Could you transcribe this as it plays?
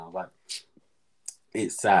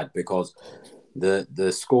it's sad because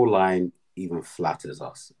the score line even flatters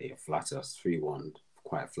us. It flatters us 3-1,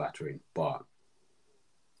 quite flattering, but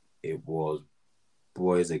it was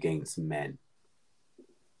boys against men.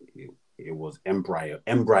 It was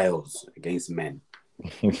embryos against men.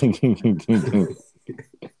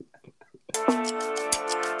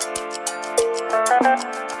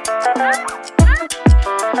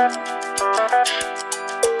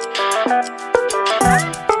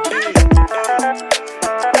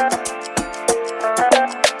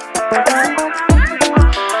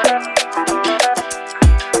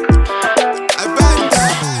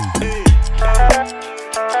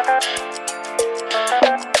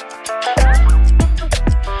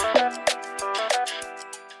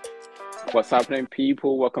 What's happening,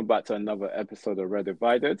 people? Welcome back to another episode of Red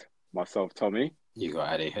Divided. Myself, Tommy. You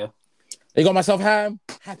got Addy here. You got myself Ham.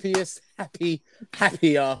 Happier.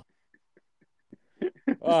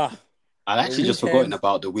 I'd actually just forgotten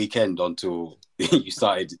about the weekend until you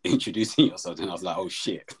started introducing yourself, and I was like, "Oh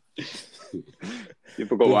shit!" You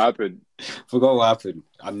forgot what happened. Forgot what happened.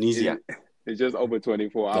 Amnesia. It's just over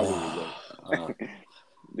 24 hours.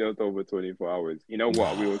 Just over 24 hours. You know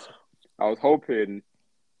what? I was hoping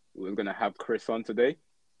we were gonna have Chris on today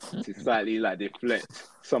to slightly deflect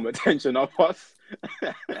some attention off us,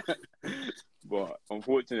 but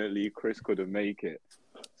unfortunately, Chris couldn't make it.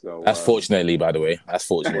 So that's fortunately, by the way. That's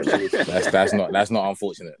fortunately. that's not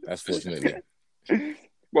unfortunate. That's fortunately.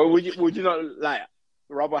 Well, would you not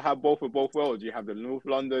rather have both of both worlds? You have the North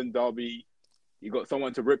London derby. You got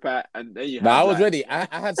someone to rip at, and then you have. I was ready. I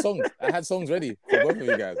had songs. I had songs ready for both of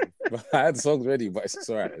you guys. I had songs ready, but it's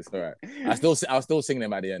all right. It's all right. I'll still sing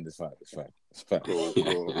them at the end. It's fine. Cool.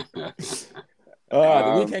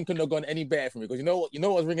 The weekend couldn't have gone any better for me because you know what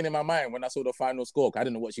was ringing in my mind when I saw the final score. I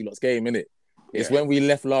didn't watch you lot's game, innit? It's when we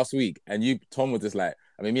left last week, and Tom was just like,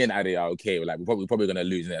 I mean, me and Addy are okay. We're probably gonna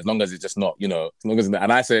lose, innit? As long as it's just not, as long as.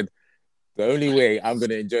 And I said, the only way I'm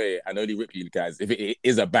gonna enjoy it and only rip you guys if it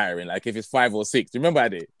is a battering, like if it's 5 or 6. Do you remember,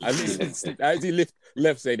 Addy? I actually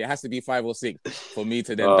left saying it has to be 5 or 6 for me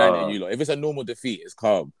to then ban you lot. If it's a normal defeat, it's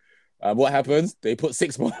calm. What happens? They put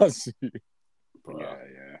 6 past you. Yeah,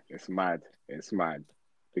 it's mad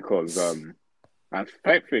because and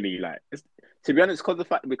thankfully, to be honest, because the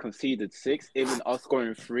fact that we conceded 6, even us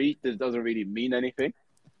scoring 3, this doesn't really mean anything.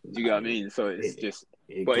 Do you get what I mean? So it's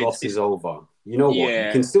glosses over. You know what?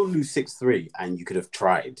 You can still lose 6-3, and you could have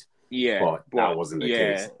tried. Yeah, but that wasn't the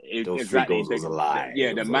case. Those exactly. 3 goals was a lie.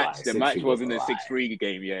 Yeah, the match wasn't a 6-3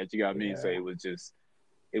 game. Yeah, do you get what I mean? Yeah. So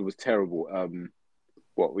it was terrible.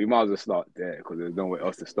 We might as well start there because there's nowhere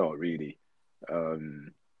else to start really.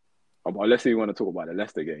 Unless you want to talk about the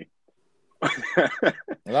Leicester game.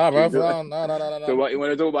 No. So what you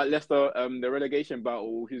want to talk about Leicester? The relegation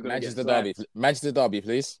battle. Who's going to Manchester Derby? Manchester Derby,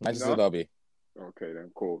 please. Manchester Derby. Okay,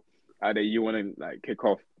 then cool. Ade, you want to kick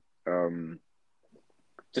off?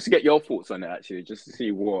 Just to get your thoughts on it, actually, just to see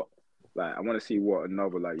what I want to see what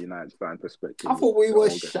another United fan perspective. I thought we were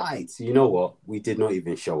shite. You know what? We did not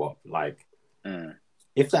even show up.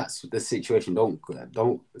 If that's the situation, don't.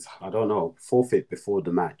 I don't know. Forfeit before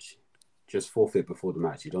the match. Just forfeit before the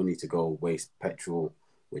match. You don't need to go waste petrol.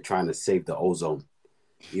 We're trying to save the ozone.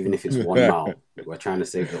 Even if it's 1 mile, we're trying to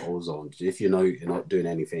save the ozone. If you know you're not doing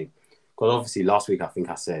anything. Because obviously last week, I think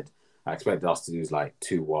I said I expected us to lose 2-1,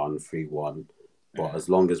 3-1. But as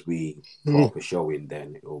long as we put up a showing,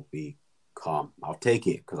 then it will be calm. I'll take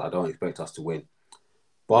it because I don't expect us to win.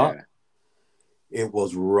 But it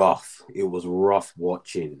was rough. It was rough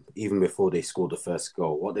watching, even before they scored the first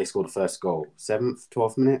goal. What they scored the first goal? 7th,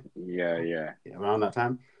 12th minute? Yeah. Around that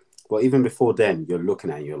time. But even before then, you're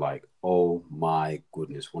looking at it, you're like, oh my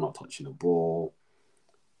goodness, we're not touching the ball.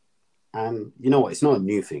 And you know what? It's not a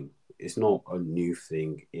new thing. It's not a new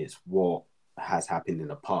thing. It's what has happened in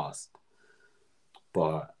the past.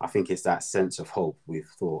 But I think it's that sense of hope. We've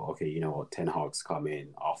thought, okay, you know what? Ten Hag's come in.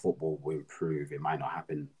 Our football will improve. It might not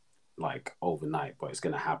happen overnight, but it's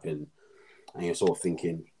going to happen. And you're sort of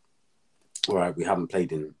thinking, all right, we haven't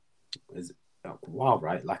played in a while,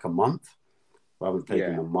 right? Like a month. We haven't played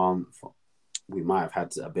in a month. We might have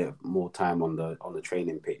had a bit more time on the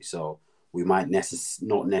training pitch, so we might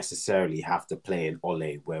not necessarily have to play an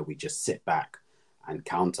Ole where we just sit back and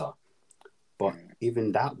counter. But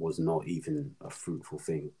even that was not even a fruitful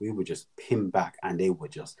thing. We were just pinned back, and they were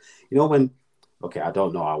just, when. Okay, I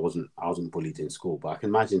don't know. I wasn't bullied in school, but I can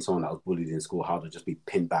imagine someone that was bullied in school, how they'd just be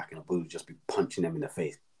pinned back and a bully would just be punching them in the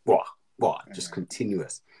face. Just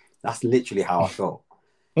continuous. That's literally how I felt.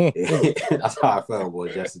 That's how I felt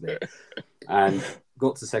was yesterday. And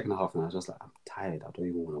got to the second half and I was just like, I'm tired. I don't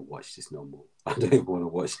even want to watch this no more. I don't even want to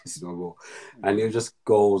watch this no more. And it was just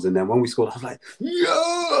goals. And then when we scored, I was like,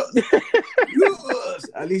 yes! Yes!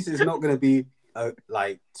 At least it's not going to be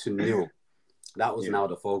like 2-0. That was now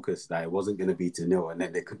the focus, that it wasn't going to be 2-0. And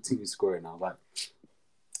then they continued scoring. I was like,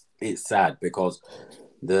 it's sad because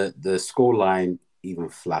the scoreline even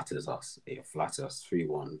flatters us. It flatters us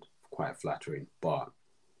 3-1, quite flattering. But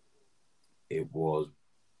it was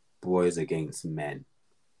boys against men.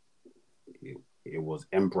 It was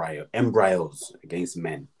embryos against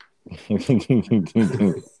men.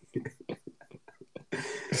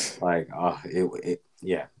 Like,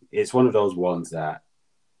 it's one of those ones that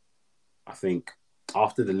I think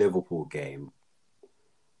after the Liverpool game,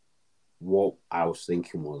 what I was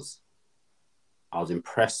thinking was, I was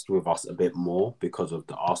impressed with us a bit more because of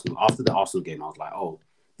the Arsenal. After the Arsenal game, I was like, oh,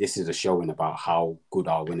 this is a showing about how good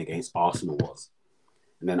our win against Arsenal was.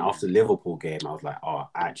 And then after the Liverpool game, I was like, oh,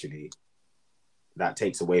 actually, that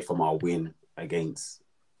takes away from our win against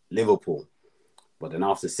Liverpool. But then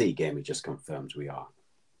after the City game, it just confirms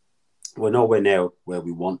we're nowhere near where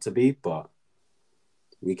we want to be, but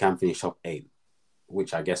we can finish top 8,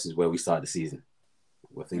 which I guess is where we started the season.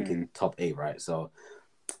 We're thinking top 8, right? So,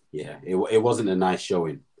 yeah, it wasn't a nice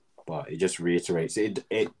showing, but it just reiterates it.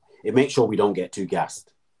 It makes sure we don't get too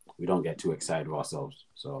gassed. We don't get too excited with ourselves.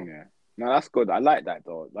 So yeah, no, that's good. I like that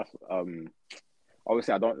though. That's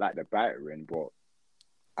obviously I don't like the battering, but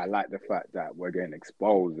I like the fact that we're getting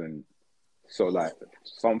exposed, and so like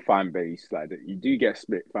some fan base, like you do get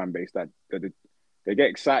split fan base that they get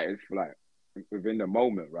excited for like within the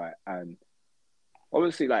moment, right? And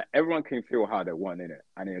obviously, like everyone can feel how they want in it,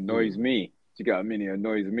 and it annoys me. Do you get what I mean? It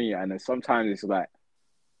annoys me, and then sometimes it's like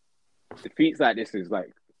defeats like this is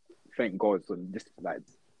like, thank God, so just like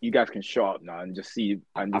you guys can shut up now and just see.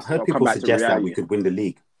 And I've just heard people suggest that we could win the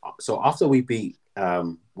league. So after we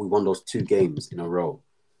won those 2 games in a row.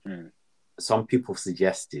 Some people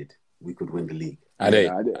suggested we could win the league. Are they?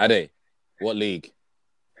 What league?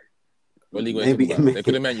 What league? Maybe they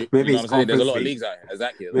could have meant you. Maybe You know it's what I'm saying? There's a lot of League. leagues out here.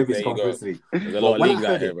 Exactly. Maybe it's Conference League. There's a lot of leagues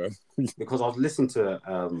out here, bro. Because I was listening to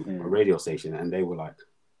a radio station and they were like,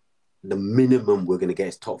 the minimum we're going to get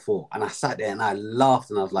is top 4. And I sat there and I laughed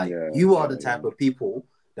and I was like, you are the type of people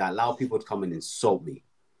that allow people to come and insult me.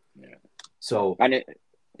 Yeah. So, and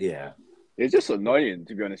it's just annoying,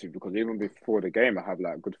 to be honest with you, because even before the game, I had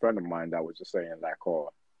like a good friend of mine that was just saying like, oh,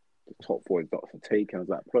 the top 4 is not for taking. I was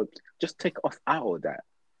like, bro, just take us out of that.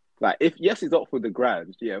 Like, if yes, it's up for the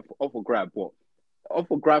grabs, up for grab, but up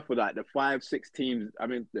for grab for like the 5-6 teams. I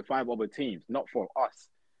mean, the 5 other teams, not for us.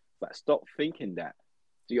 Like, stop thinking that.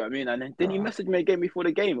 Do you know what I mean? And then he messaged me again before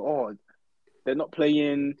the game. Oh, they're not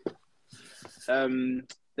playing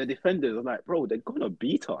the defenders. I'm like, bro, they're gonna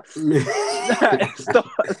beat us. Stop.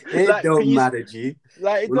 It don't matter, G.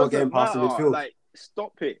 Like, it We're not getting past the midfield. Like,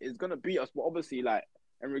 stop it. It's gonna beat us. But obviously, like,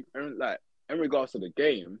 in regards to the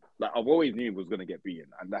game, like I've always knew it was gonna get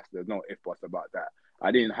beaten, and there's no if buts about that.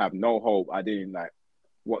 I didn't have no hope. I didn't like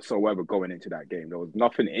whatsoever going into that game. There was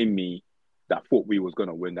nothing in me that thought we was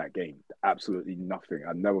gonna win that game. Absolutely nothing.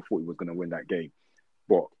 I never thought we was gonna win that game.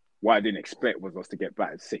 But what I didn't expect was us to get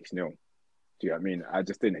battered 6-0. Do you know what I mean? I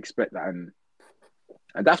just didn't expect that, and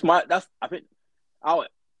I think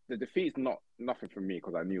the defeat's nothing for me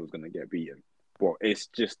because I knew it was gonna get beaten. But it's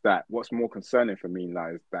just that what's more concerning for me now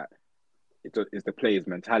is that it's the players'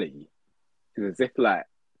 mentality. It's as if like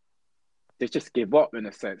they just give up in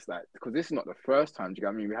a sense that because this is not the first time. Do you know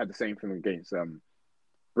what I mean? We had the same thing against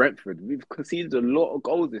Brentford. We've conceded a lot of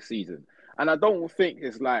goals this season, and I don't think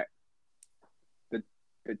it's like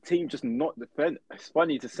the team just not defend. It's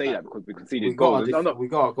funny to say that because we conceded goals. We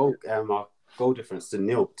got our goal difference to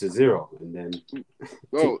 0, and then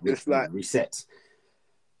it's like reset.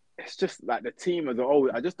 It's just like the team as a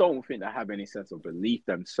whole. I just don't think they have any sense of belief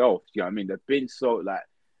themselves. You know what I mean? They've been so like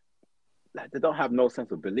they don't have no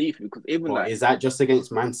sense of belief because even is that just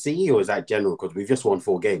against Man City or is that general? Because we've just won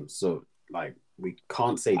 4 games, so like we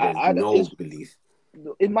can't say there's no belief.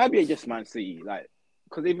 It might be just Man City, like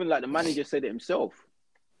because even like the manager said it himself.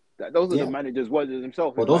 That those are the manager's words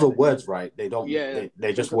himself. Well, those are words, right? They don't. Yeah,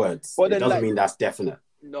 they're just words. But it doesn't mean that's definite.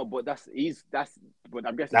 No, but but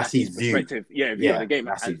I'm guessing that's his perspective. View. View of the game.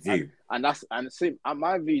 That's his view. And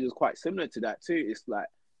my view is quite similar to that too. It's like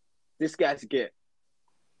this guys get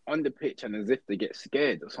on the pitch and as if they get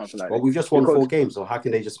scared or something like that. Well, we've just won 4 games, so how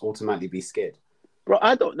can they just automatically be scared? Bro,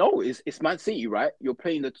 I don't know. It's Man City, right? You're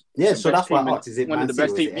playing so that's why I asked. Is it one Man of the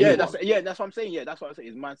best teams? teams? That's what I'm saying. Yeah, that's what I'm saying.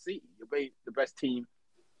 It's Man City. You're playing the best team,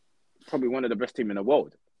 probably one of the best team in the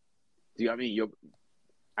world. Do you know what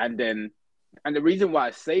I mean? And the reason why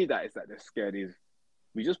I say that is that they're scared is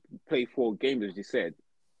we just played 4 games, as you said,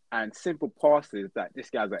 and simple passes that these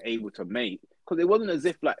guys are able to make. Because it wasn't as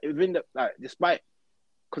if like even despite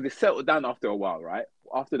because it settled down after a while, right?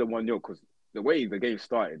 After the 1-0, because the way the game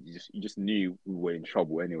started, you just knew we were in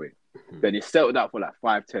trouble anyway. Mm-hmm. Then it settled out for like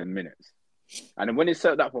 5-10 minutes, and then when it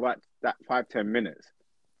settled out for about that 5-10 minutes,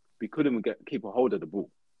 we couldn't keep a hold of the ball.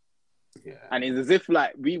 Yeah. And it's as if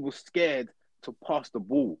like we were scared to pass the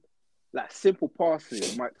ball, like simple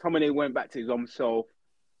passes. Tomine went back to his own self.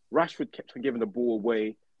 Rashford kept on giving the ball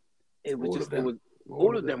away. It was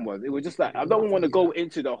all of them. It was just like I don't want to go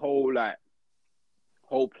into the whole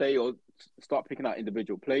play or start picking out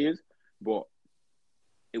individual players, but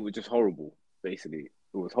it was just horrible. Basically,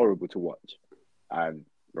 it was horrible to watch, and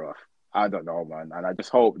bruh, I don't know, man. And I just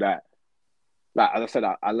hope that, like as I said,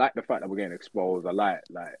 I like the fact that we're getting exposed. I like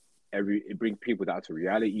it brings people down to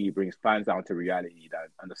reality. It brings fans down to reality that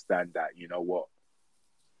understand that, you know what,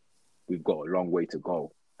 we've got a long way to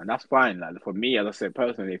go, and that's fine. Like for me, as I said,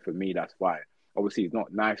 personally, for me, that's fine. Obviously, it's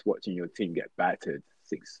not nice watching your team get battered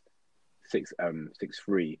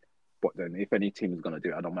 6-3. But then if any team is gonna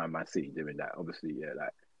do it, I don't mind Man City doing that. Obviously, yeah,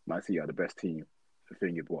 like Man City are the best team. The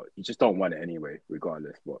thing is, what you just don't want it anyway,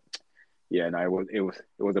 regardless. But yeah, no, it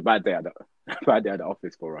was a bad day at the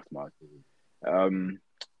office for us, man.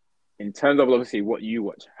 In terms of obviously what you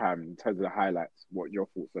watch, Ham, in terms of the highlights, what are your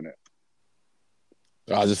thoughts on it?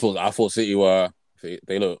 I thought City were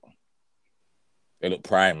they look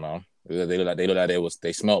prime, man. They look like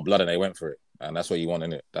they smelt blood and they went for it, and that's what you want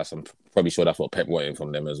in it. I'm probably sure that's what Pep wanted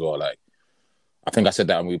from them as well. Like I think I said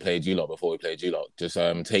that when we played G-Lot before we played G-Lot. Just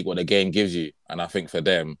take what the game gives you, and I think for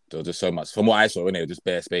them there was just so much. From what I saw, innit, just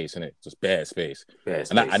bare space, innit, just bare space.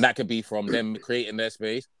 And that could be from them creating their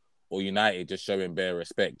space, or United just showing bare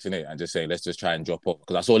respect, innit, and just saying let's just try and drop off.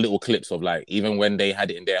 Because I saw little clips of like even when they had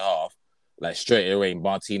it in their half, like straight away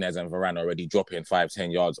Martinez and Varane already dropping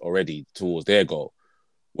 5-10 yards already towards their goal.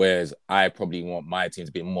 Whereas I probably want my team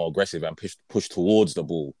to be more aggressive and push towards the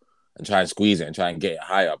ball and try and squeeze it and try and get it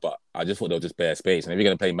higher. But I just thought they'll just bare space. And if you're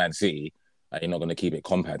going to play Man City, you're not going to keep it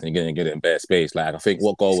compact and you're going to get it in bare space. Like I think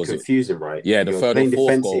what goal was confusing, right? Yeah, the third or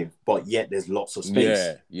fourth goal. But yet there's lots of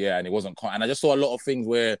space. Yeah, and it wasn't. And I just saw a lot of things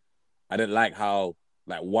where I didn't like how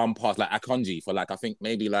like one pass, like Akanji for like I think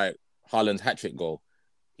maybe like Haaland's hat-trick goal.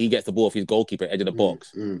 He gets the ball off his goalkeeper edge of the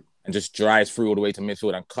box and just drives through all the way to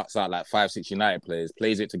midfield and cuts out like 5-6 United players,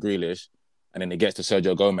 plays it to Grealish, and then it gets to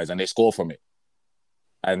Sergio Gomez and they score from it.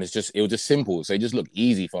 And it was just simple. So it just looked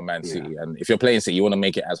easy for Man City. And if you're playing City, you want to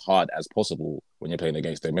make it as hard as possible when you're playing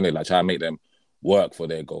against them, innit? Like try and make them work for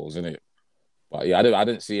their goals, innit? But yeah, I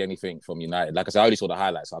didn't see anything from United. Like I said, I only saw the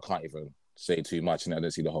highlights, so I can't even say too much, and I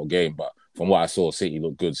didn't see the whole game. But from what I saw, City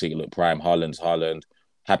looked good. City looked prime. Haaland.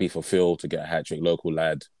 Happy for Phil to get a hat-trick, local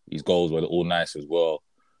lad. His goals were all nice as well.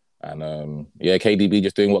 And KDB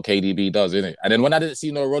just doing what KDB does, innit? And then when I didn't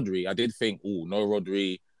see no Rodri, I did think, no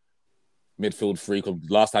Rodri, midfield free. Because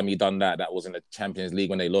last time he done that was in the Champions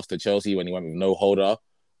League when they lost to Chelsea, when he went with no holder.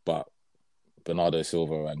 But Bernardo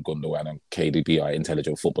Silva and Gundogan and KDB are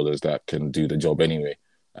intelligent footballers that can do the job anyway.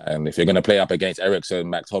 And if you're going to play up against Eriksen,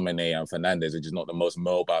 McTominay and Fernandes, which is not the most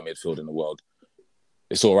mobile midfield in the world,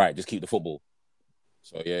 it's all right. Just keep the football.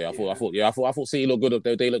 So I thought City looked good.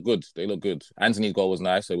 They look good. They look good. Anthony's goal was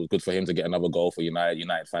nice. So it was good for him to get another goal for United.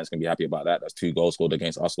 United fans can be happy about that. That's 2 goals scored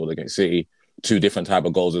against us, scored against City. 2 different type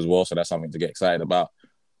of goals as well. So that's something to get excited about.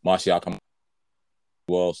 Martial come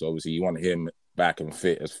well. So obviously you want him back and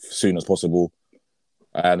fit as soon as possible.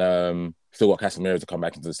 And still got Casemiro to come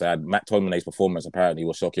back into the side. McTominay's performance apparently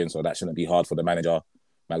was shocking. So that shouldn't be hard for the manager.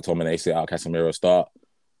 McTominay sit out, Casemiro start,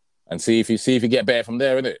 and see if you get better from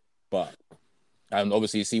there, innit? And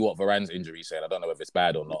obviously see what Varane's injury said. I don't know if it's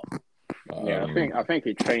bad or not. I think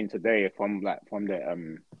he trained today from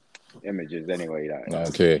the images anyway.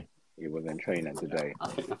 Okay. He wasn't training today. I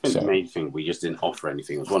think the main thing, we just didn't offer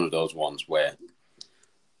anything. It was one of those ones where,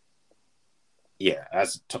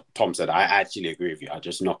 as Tom said, I actually agree with you. I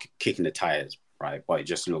just not kicking the tires, right? But it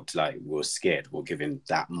just looked like we were scared. We were giving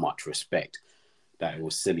that much respect that it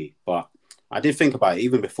was silly. But I did think about it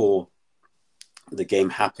even before the game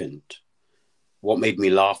happened. What made me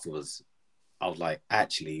laugh was, I was like,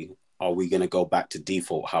 actually, are we going to go back to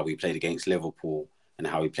default how we played against Liverpool and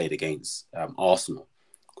how we played against Arsenal?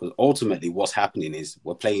 Because ultimately what's happening is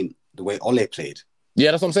we're playing the way Ole played. Yeah,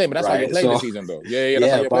 that's what I'm saying. But that's how you're playing this season, though. Yeah,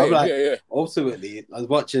 that's how you're playing. Like, ultimately, as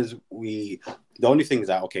much as the only thing is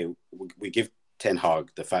that, okay, we give Ten Hag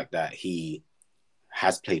the fact that he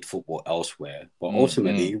has played football elsewhere. But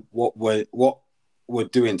ultimately, what we're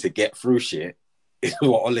doing to get through shit is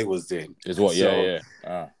what Ole was doing. But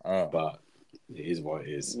it is what it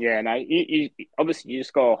is. Yeah, and you obviously you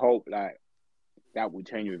just gotta hope like that will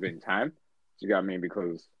change within time. Do you get what I mean?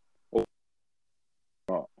 Because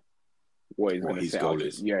what he's going to his set goal up,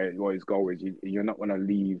 is. yeah, what his goal is. You're not going to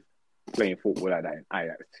leave playing football like that in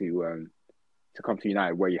Ajax to come to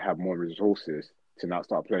United where you have more resources to now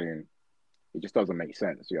start playing. It just doesn't make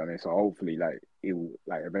sense. You know what I mean? So hopefully, like it will,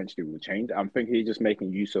 like eventually will change. I'm thinking he's just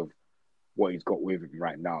making use of what he's got with him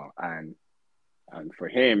right now, and for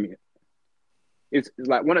him, it's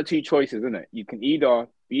like one or two choices, isn't it? You can either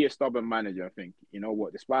be a stubborn manager and think, you know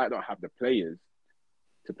what, despite I don't have the players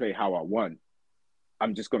to play how I want,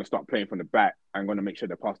 I'm just going to start playing from the back. I'm going to make sure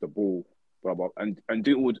they pass the ball, blah blah, and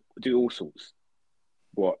do all sorts.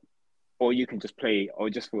 But or you can just play, or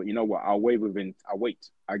just for, you know what, I'll wait,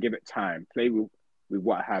 I'll give it time, play with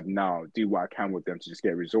what I have now, do what I can with them to just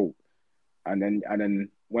get a result, and then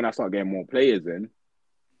when I start getting more players in,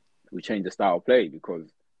 we change the style of play, because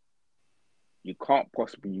you can't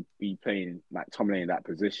possibly be playing like Tomlin in that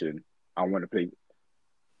position. I want to play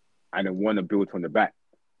and then want to build from the back.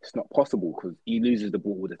 It's not possible because he loses the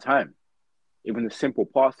ball all the time. Even the simple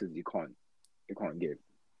passes you can't give.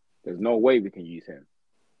 There's no way we can use him.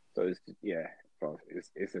 So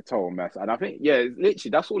it's a total mess. And I think it's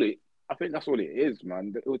literally that's all it is,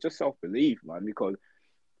 man. It was just self-belief, man, because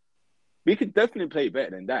we could definitely play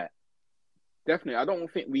better than that. Definitely, I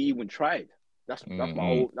don't think we even tried. That's my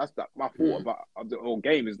thought about the whole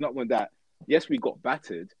game. Is not when that. Yes, we got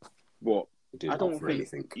battered, but I don't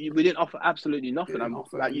think we didn't offer absolutely nothing.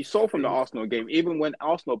 Like you saw from the Arsenal game, even when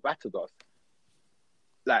Arsenal battered us,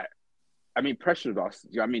 pressured us.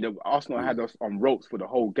 You know what I mean? Arsenal had us on ropes for the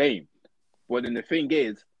whole game. But then the thing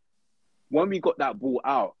is, when we got that ball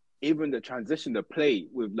out, even the transition, the play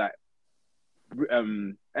with like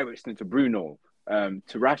Eriksen to Bruno,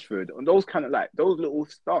 to Rashford, and those kind of those little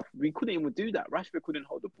stuff, we couldn't even do that. Rashford couldn't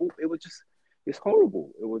hold the ball. It's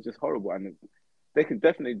horrible. It was just horrible, and they can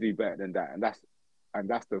definitely do better than that. And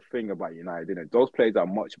that's the thing about United, isn't it? Those players are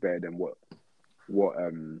much better than what they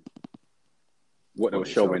were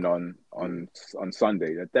showing on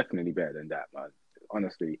Sunday. They're definitely better than that, man.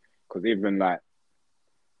 Honestly, because even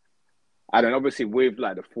obviously with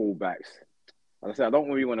the fullbacks, like I said, I don't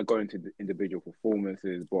really want to go into the individual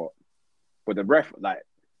performances, but the ref, that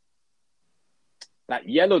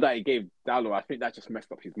yellow that he gave Dalot, I think that just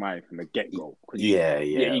messed up his mind from the get-go. Yeah.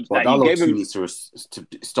 But Dalot too needs to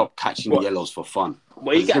stop catching yellows for fun.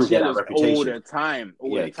 Well, he gets yellows all the time.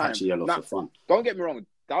 Catching yellows for fun. Don't get me wrong,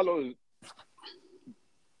 Dalot's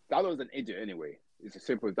an idiot anyway. It's as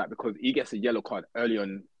simple as that, because he gets a yellow card early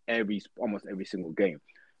on almost every single game.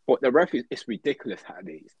 But the ref, it's ridiculous how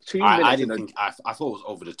it is. 2 minutes. I thought it was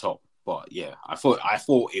over the top. But yeah, I thought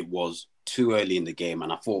it was too early in the game,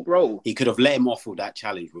 and I thought he could have let him off with that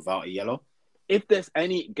challenge without a yellow. If there's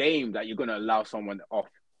any game that you're gonna allow someone off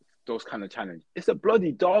those kind of challenges, it's a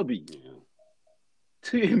bloody derby. Yeah.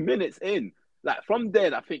 2 minutes in, from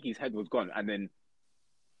there, I think his head was gone, and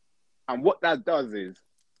what that does is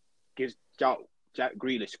gives Jack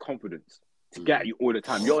Grealish confidence to get at you all the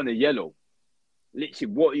time. You're on a yellow.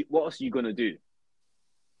 Literally, what else are you gonna do?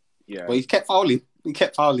 Yeah. Well, he kept fouling.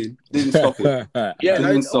 Didn't stop it. But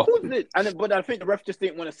I think the ref just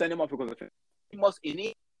didn't want to send him off because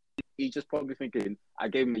he's just probably thinking, I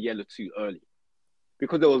gave him a yellow too early.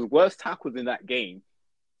 Because there was worse tackles in that game.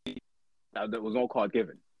 There was no card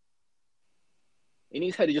given. In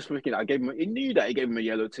his head, he just thinking, he knew that he gave him a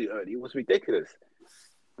yellow too early. It was ridiculous.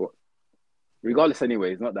 But regardless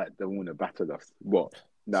anyway, it's not that they want to batter us. But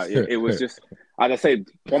no, it was just, as I said,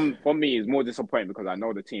 from me, it's more disappointing because I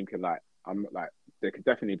know the team can they could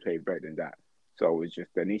definitely play better than that. So it's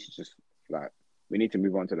just, they need to just we need to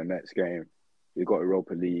move on to the next game. We've got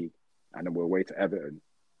Europa League, and then we'll wait to Everton.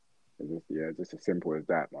 Just as simple as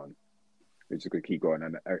that, man. We're just gonna keep going,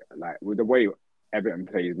 and with the way Everton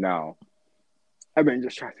plays now, Everton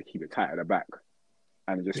just tries to keep it tight at the back,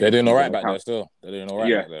 and they're doing all right back there still. They're doing all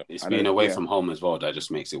right back there. It's being away from home as well that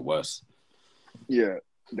just makes it worse. Yeah,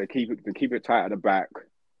 they keep it tight at the back,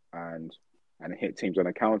 and hit teams on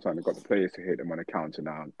a counter, and they've got the players to hit them on a counter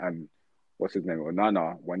now. And what's his name?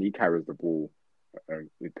 Onana, when he carries the ball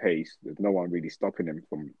with pace, there's no one really stopping him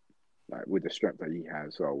from with the strength that he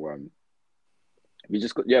has. So we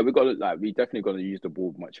definitely got to use the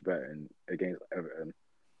ball much better against Everton.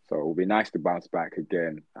 So it'll be nice to bounce back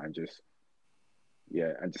again and just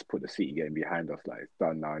put the City game behind us. It's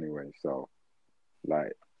done now anyway. So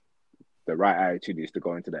the right attitude is to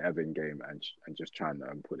go into the Everton game and just try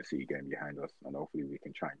and put the City game behind us, and hopefully we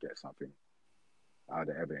can try and get something out of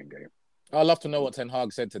the Everton game. I'd love to know what Ten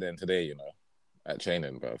Hag said to them today, at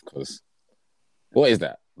training, bro, because what is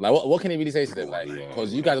that? What can he really say to them?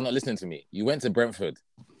 Because you guys are not listening to me. You went to Brentford.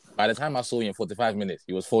 By the time I saw you in 45 minutes,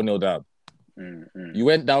 he was 4-0 down. You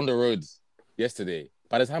went down the road yesterday.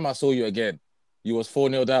 By the time I saw you again, you was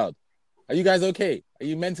 4-0 down. Are you guys okay? Are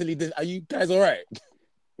you mentally? Are you guys all right?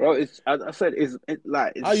 Bro, it's as I said, it's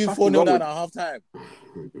like. Are you 4-0 down at half time?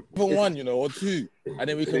 Even one, or two, and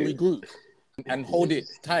then we can regroup and hold it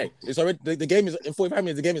tight. It's already the game is in 45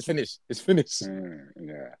 minutes. The game is finished. It's finished.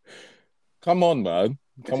 Yeah. Come on, man.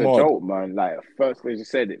 It's a joke, man. Like first, as you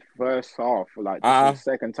said, it first half, like the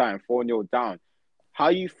second time, 4-0 down. How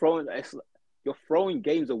you throwing? You're throwing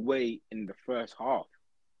games away in the first half.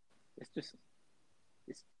 It's just,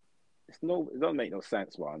 it doesn't make no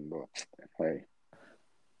sense, man. But hey,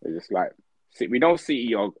 it's just like, see, we don't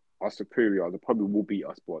see are superior. They probably will beat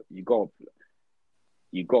us, but you go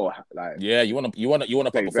like. Yeah, you want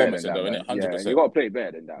to put performance in, though, innit? 100%. Yeah, you got to play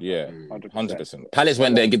better than that. Yeah, 100%. Palace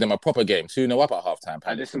went there and give them a proper game, 2-0 up at halftime.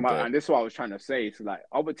 And this is what I was trying to say. It's like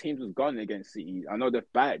other teams was gone against City. I know they're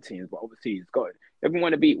bad teams, but obviously it's got. Everyone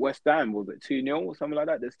want to beat West Ham. Was it 2-0 or something like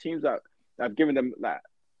that? There's teams that have given them like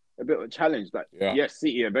a bit of a challenge. Like yes,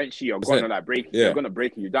 City eventually are going to like break. They're going to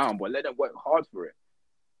break you down, but let them work hard for it.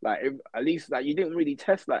 Like at least like you didn't really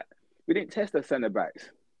test we didn't test the centre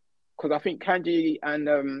backs. Because I think Kanji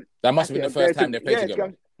and that must be the first time they played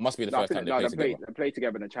together. Must be the first time they played together. They played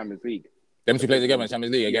together in the Champions League. Them two played together in the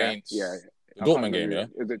Champions League against the Dortmund game, yeah?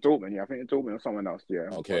 Is it Dortmund? Yeah, I think it's Dortmund or someone else, yeah.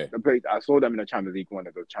 Okay. I saw them in the Champions League, one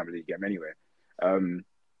of the Champions League game anyway.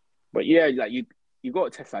 But yeah, like you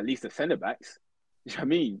got to test at least the centre backs. You know what I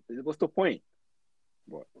mean? What's the point?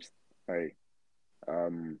 But hey,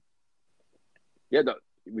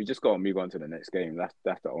 we just got to move on to the next game.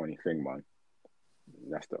 That's the only thing, man.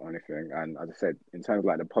 That's the only thing. And as I said, in terms of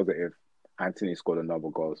like the positive, Anthony scored another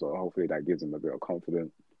goal, so hopefully that gives him a bit of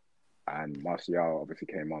confidence. And Martial obviously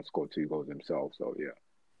came on, scored 2 goals himself. So yeah,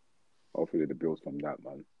 hopefully the builds from that,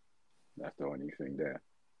 man. That's the only thing there.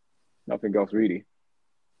 Nothing else really.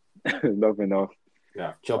 Nothing else.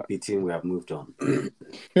 Yeah, job team. We have moved on.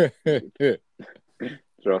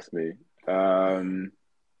 Trust me.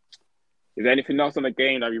 Is there anything else on the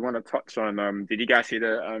game that you want to touch on? Did you guys see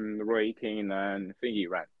the Roy Keane and thingy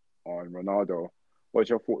rant on Ronaldo? What's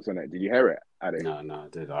your thoughts on it? Did you hear it, Ade? No, I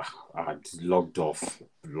did. I just logged off.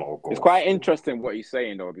 It's quite interesting what he's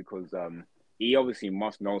saying, though, because he obviously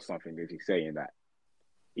must know something if he's saying that.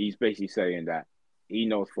 He's basically saying that he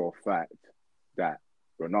knows for a fact that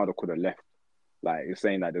Ronaldo could have left. Like, he's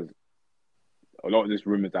saying that there's a lot of these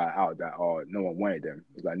rumours that are out that, no one wanted him.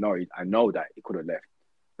 It's like, no, I know that he could have left,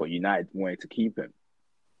 but United wanted to keep him.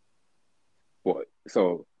 But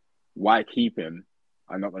so why keep him?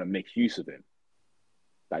 I'm not going to make use of him.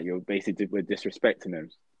 Like, you're basically disrespecting him.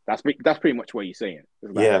 That's pretty much what he's saying.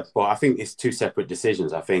 Yeah, but I think it's 2 separate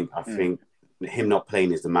decisions. I think him not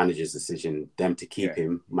playing is the manager's decision. Them to keep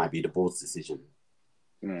him might be the board's decision.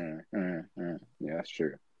 Yeah, that's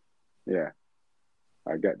true. Yeah,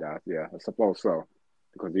 I get that. Yeah, I suppose so.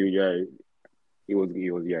 Because he was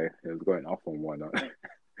going off on one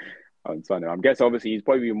on Sunday. I'm guessing obviously he's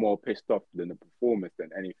probably more pissed off than the performance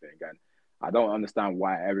than anything, and I don't understand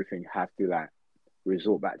why everything has to like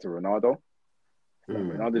resort back to Ronaldo.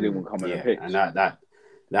 Ronaldo didn't come on the pitch, and that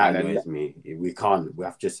annoys me. We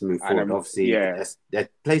have to just move forward. Obviously, there are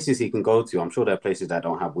places he can go to. I'm sure there are places that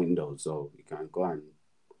don't have windows, so he can go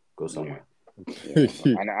somewhere. Yeah.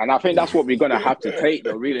 and I think that's what we're gonna have to take,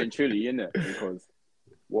 though, really and truly, innit? Because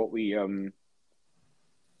what we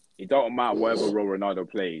it don't matter whatever role Ronaldo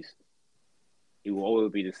plays, he will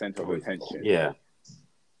always be the center of attention. Yeah.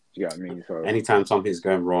 Do you know what I mean? So anytime something's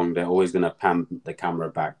going wrong, they're always going to pan the camera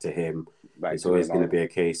back to him. It's always going to be a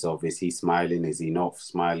case of, is he smiling? Is he not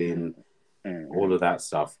smiling? All of that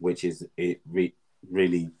stuff, which is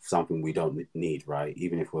really something we don't need, right?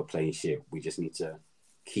 Even if we're playing shit, we just need to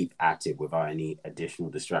keep at it without any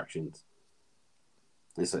additional distractions.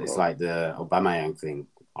 It's like the Aubameyang thing.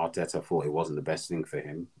 Arteta thought it wasn't the best thing for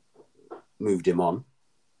him. Moved him on.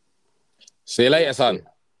 See you later, son.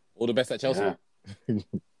 All the best at Chelsea.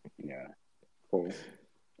 Yeah, cool.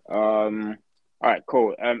 All right,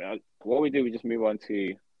 cool. What we do, we just move on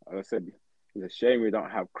to, as I said, it's a shame we don't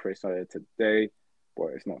have Chris here today, but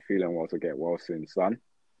it's not feeling well, to get well soon, son.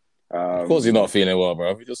 Of course he's not feeling well,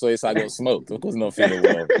 bro. You just saw his side got smoked. Of course he's not feeling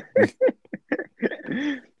well.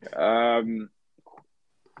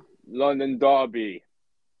 London Derby.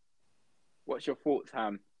 What's your thoughts,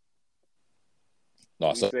 Ham?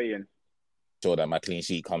 No, so saying? Sure that my clean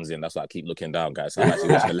sheet comes in. That's why I keep looking down, guys. So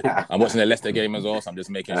I'm watching the Leicester game as well, so I'm just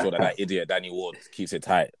making sure that idiot Danny Ward keeps it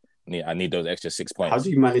tight. I need those extra 6 points. How do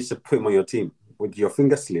you manage to put him on your team? With your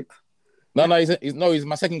finger slip? No, he's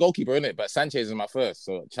my second goalkeeper, isn't it? But Sanchez is my first,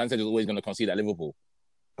 so Sanchez is always going to concede at Liverpool.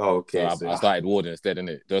 Oh, So okay. I started Ward instead,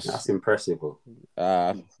 innit? That's impressive.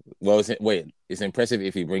 Well, it's impressive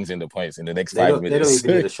if he brings in the points in the next They 5 don't. They don't minutes.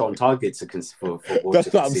 even need a shot on target for Ward to That's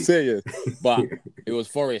what I'm concede. saying. But it was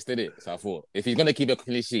Forest, did it? So I thought if he's gonna keep a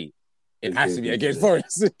clean sheet, it has to be against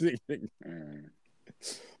Forest.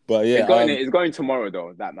 But yeah, it's going tomorrow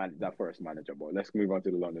though. That Forest manager, but let's move on to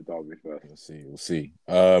the London derby first. We'll see.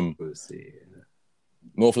 We'll see.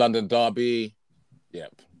 North London derby,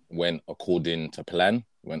 yep, went according to plan.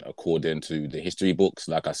 Went according to the history books.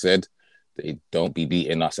 Like I said, they don't be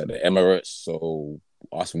beating us at the Emirates, so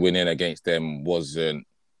us winning against them wasn't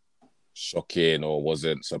shocking or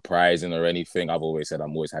wasn't surprising or anything. I've always said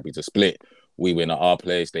I'm always happy to split. We win at our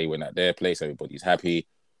place, they win at their place. Everybody's happy.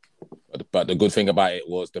 But the good thing about it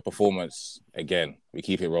was the performance. Again, we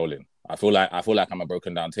keep it rolling. I feel like I'm a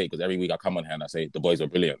broken down tape because every week I come on here and I say the boys were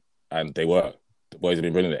brilliant, and they were. The boys have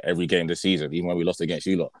been brilliant at every game this season. Even when we lost against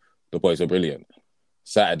you lot, the boys were brilliant.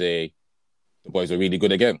 Saturday, the boys were really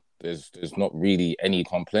good again. There's not really any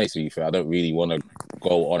complaints, to be fair. I don't really want to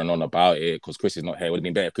go on and on about it because Chris is not here. It would have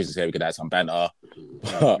been better if Chris is here. We could have some banter.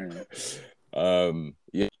 But,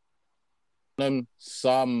 yeah. I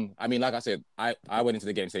mean, like I said, I went into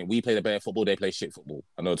the game saying we play the better football, they play shit football.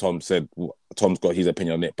 I know Tom's got his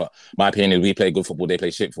opinion on it, but my opinion is we play good football, they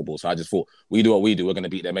play shit football. So I just thought we do what we do, we're going to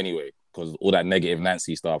beat them anyway. Because all that negative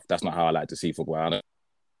Nancy stuff, that's not how I like to see football.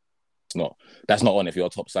 That's not on. If you're a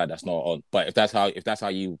top side, that's not on. But if that's how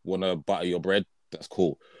you want to butter your bread, that's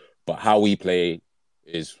cool. But how we play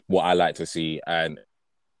is what I like to see, and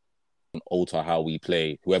alter how we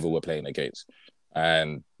play whoever we're playing against.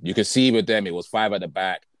 And you could see with them, it was 5 at the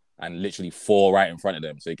back and literally 4 right in front of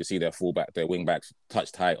them. So you could see their wing backs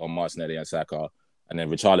touch tight on Martinelli and Saka, and then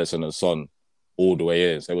Richarlison and Son all the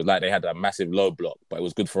way in. So it was like they had a massive low block, but it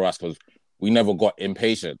was good for us because we never got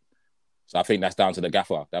impatient. So I think that's down to the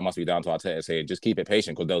gaffer. That must be down to Arteta saying, just keep it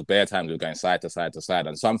patient, because there was bare times we were going side to side to side.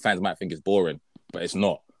 And some fans might think it's boring, but it's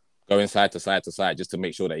not. Going side to side to side just to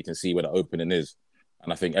make sure that you can see where the opening is.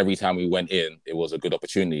 And I think every time we went in, it was a good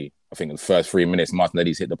opportunity. I think in the first 3 minutes,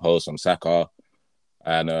 Martinelli's hit the post from Saka,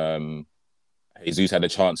 and Jesus had a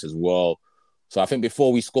chance as well. So I think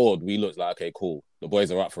before we scored, we looked like, okay, cool. The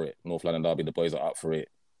boys are up for it. North London derby, the boys are up for it.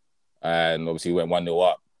 And obviously we went 1-0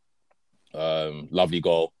 up. Lovely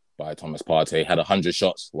goal by Thomas Partey. Had 100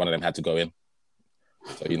 shots. One of them had to go in.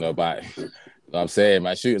 So, you know what I'm saying,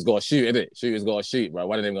 man, shooters got to shoot, innit? Shooters got to shoot, bro.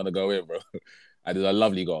 One of them going to go in, bro. I did a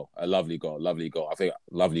lovely goal. I think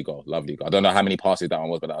lovely goal. I don't know how many passes that one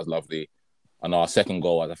was, but that was lovely. And our second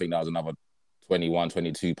goal, I think that was another 21,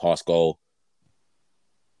 22 pass goal.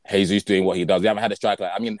 Jesus doing what he does. We haven't had a striker.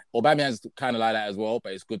 I mean, Aubameyang's kind of like that as well,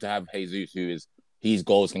 but it's good to have Jesus, his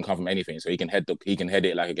goals can come from anything. So he can head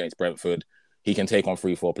it like against Brentford. He can take on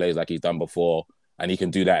 3-4 players like he's done before, and he can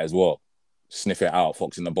do that as well. Sniff it out,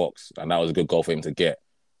 fox in the box, and that was a good goal for him to get.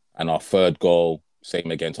 And our third goal,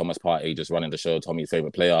 same again, Thomas Partey just running the show, Tommy's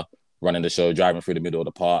favourite player, running the show, driving through the middle of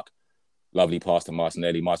the park. Lovely pass to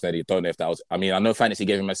Martinelli. Martinelli, don't know if that was... I mean, I know Fantasy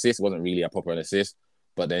gave him an assist. It wasn't really a proper assist.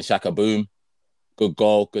 But then Xhaka, boom. Good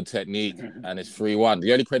goal, good technique. And it's 3-1.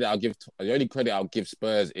 The only credit I'll give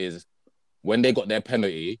Spurs is when they got their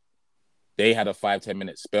penalty, they had a 5-10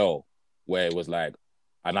 minute spell where it was like...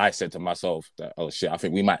 And I said to myself that, oh, shit, I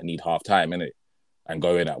think we might need half-time, innit? And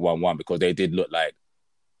go in at 1-1 because they did look like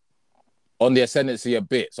on the ascendancy a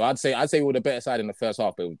bit. So I'd say we were the better side in the first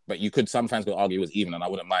half, but you could, some fans could argue it was even, and I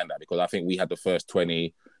wouldn't mind that because I think we had the first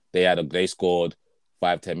 20, they scored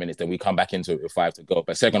 5-10 minutes, then we come back into it with 5 to go.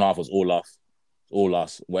 But second half was all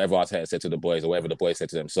us. Whatever Arteta said to the boys or whatever the boys said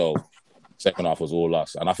to themselves, second half was all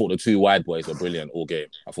us. And I thought the 2 wide boys were brilliant all game.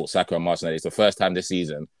 I thought Saka and Martinelli, it's the first time this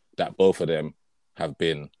season that both of them have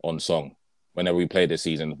been on song. Whenever we played this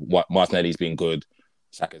season, Martinelli's been good,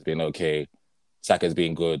 Saka's been okay. Saka's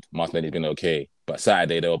been good, Martinelli's been okay. But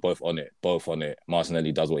Saturday, they were both on it.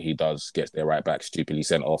 Martinelli does what he does, gets their right back, stupidly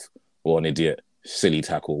sent off. What an idiot. Silly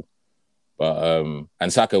tackle. But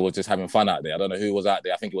and Saka was just having fun out there. I don't know who was out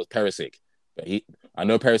there. I think it was Perisic. But I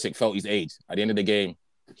know Perisic felt his age. At the end of the game,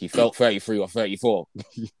 he felt 33 or 34.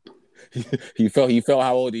 he felt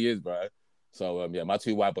how old he is, bro. So, my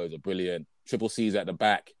 2 white boys are brilliant. Triple C's at the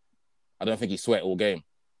back. I don't think he sweat all game.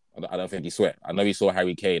 I don't think he sweat. I know he saw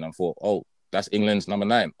Harry Kane and thought, oh, that's England's number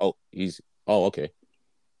 9. Oh, okay.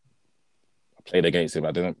 I played against him.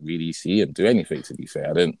 I didn't really see him do anything, to be fair.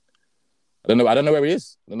 I don't know where he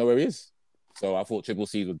is. So I thought Triple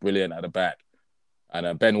C's was brilliant at the back.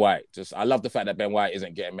 And Ben White, I love the fact that Ben White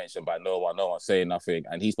isn't getting mentioned by no one saying nothing.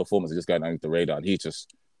 And his performance is just going underneath the radar. And he's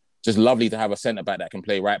just lovely to have a centre-back that can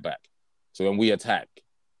play right back. So when we attack,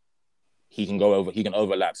 he can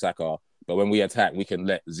overlap Saka. But when we attack, we can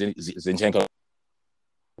let Zinchenko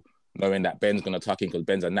knowing that Ben's going to tuck in because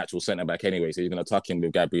Ben's a natural centre-back anyway, so he's going to tuck in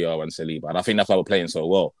with Gabriel and Saliba. And I think that's why we're playing so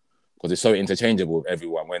well, because it's so interchangeable with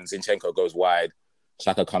everyone. When Zinchenko goes wide,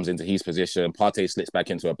 Xhaka comes into his position, Partey slips back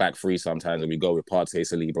into a back three sometimes, and we go with Partey,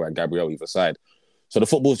 Saliba, and Gabriel either side. So the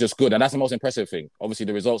football's just good, and that's the most impressive thing. Obviously,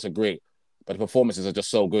 the results are great, but the performances are just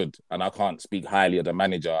so good. And I can't speak highly of the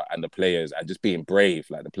manager and the players and just being brave,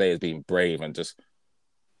 like the players being brave and just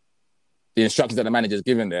the instructions that the manager's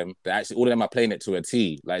giving them, they actually, all of them are playing it to a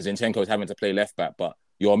T. Like Zinchenko is having to play left back, but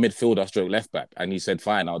you're a midfielder stroke left back. And he said,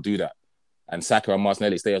 fine, I'll do that. And Saka and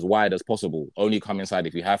Martinelli stay as wide as possible. Only come inside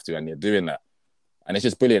if you have to, and they're doing that. And it's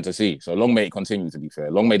just brilliant to see. So long may it continue, to be fair.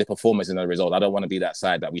 Long may the performance and the results. I don't want to be that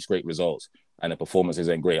side that we scrape results and the performances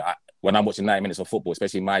ain't great. When I'm watching 90 minutes of football,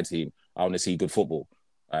 especially my team, I want to see good football.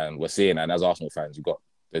 And we're seeing that. And as Arsenal fans,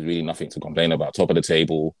 there's really nothing to complain about. Top of the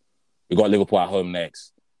table. We got Liverpool at home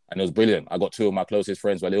next. And it was brilliant. I got two of my closest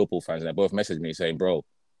friends were Liverpool fans, and they both messaged me saying, bro, I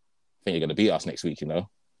think you're going to beat us next week, you know?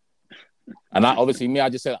 And I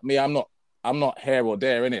just said, I'm not here or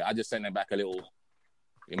there, innit? I just sent them back a little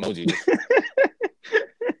emoji.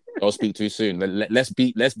 Don't speak too soon. Let's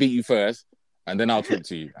beat you first, and then I'll talk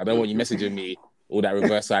to you. I don't want you messaging me all that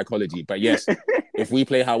reverse psychology. But yes, if we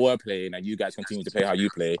play how we're playing and you guys continue to play how you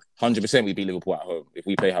play, 100% we beat Liverpool at home. If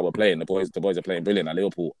we play how we're playing, the boys are playing brilliant, and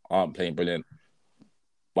Liverpool aren't playing brilliant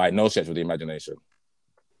by no stretch of the imagination.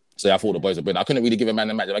 So I thought the boys were brilliant. I couldn't really give a man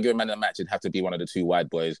a match. If I give a man a match, it'd have to be one of the two wide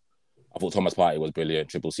boys. I thought Thomas Partey was brilliant.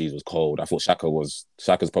 Triple C's was cold. I thought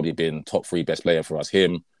Xhaka's probably been top 3 best player for us.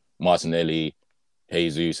 Him, Martinelli,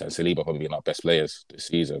 Jesus, and Saliba probably been our best players this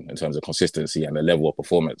season in terms of consistency and the level of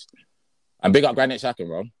performance. And big up Granit Xhaka,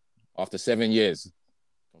 bro. After 7 years,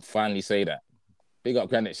 I can finally say that. Big up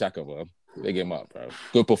Granit Xhaka, bro. Big him up, bro.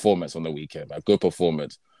 Good performance on the weekend, bro. Good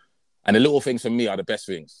performance. And the little things for me are the best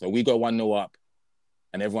things. So we go 1-0 up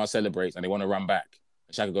and everyone celebrates and they want to run back.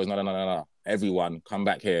 And Xhaka goes, no. Everyone, come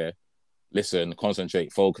back here, listen,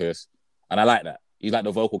 concentrate, focus. And I like that. He's like the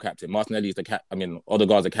vocal captain. Martinelli is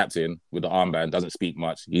Odegaard's the captain with the armband, doesn't speak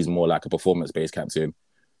much. He's more like a performance-based captain.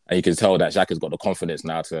 And you can tell that Xhaka's got the confidence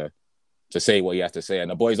now to say what he has to say. And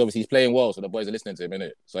the boys, obviously, he's playing well, so the boys are listening to him,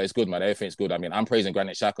 innit? So it's good, man. Everything's good. I mean, I'm praising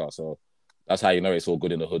Granit Xhaka, so that's how you know it's all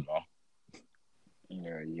good in the hood, man.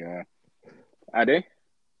 Yeah. Ade?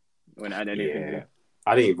 When Ade yeah.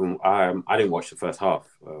 I didn't watch the first half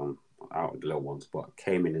out of the little ones, but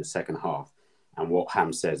came in the second half, and what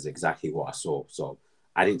Ham says is exactly what I saw. So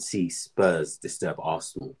I didn't see Spurs disturb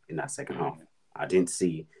Arsenal in that second half. I didn't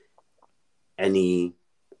see any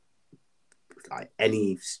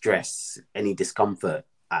stress, any discomfort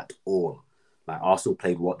at all. Like Arsenal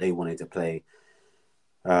played what they wanted to play.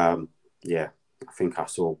 I think I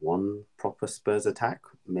saw one proper Spurs attack,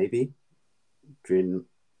 maybe, during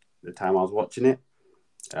the time I was watching it.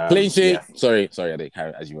 Clean sheet. Yeah. Sorry, I didn't carry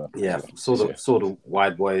it as you were. Yeah, saw the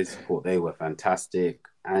wide boys, thought they were fantastic.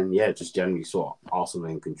 And yeah, just generally saw Arsenal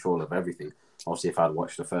in control of everything. Obviously, if I'd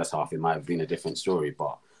watched the first half, it might have been a different story.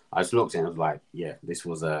 But I just looked and I was like, yeah, this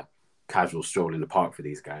was a casual stroll in the park for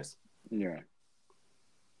these guys. Yeah.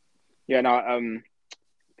 Yeah, no,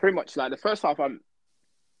 pretty much like the first half,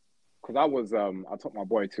 because I took my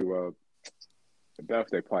boy to a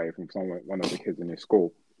birthday party from one of the kids in his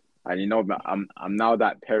school, and you know, I'm now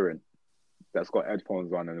that parent that's got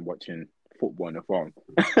headphones on and watching football on the phone.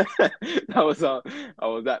 I was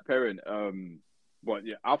that parent. But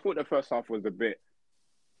yeah, I thought the first half was a bit.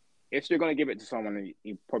 If you're gonna give it to someone,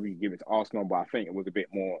 you probably give it to Arsenal, but I think it was a bit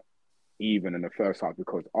more even in the first half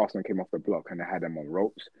because Arsenal came off the block and they had them on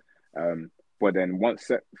ropes. But then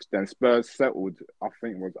then Spurs settled, I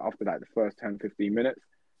think it was after like the first 10, 15 minutes.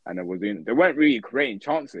 And they weren't really creating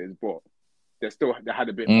chances, but they had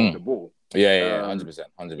a bit more of the ball. Yeah, 100%.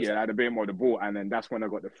 Yeah, they had a bit more of the ball. And then that's when I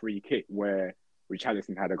got the free kick where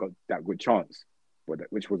Richarlison had got that good chance,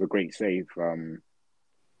 which was a great save from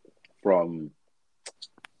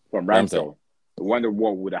Ramsdale. I wonder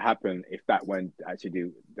what would have happened if that went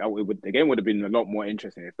the game would have been a lot more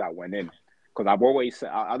interesting if that went in. Because I've always said,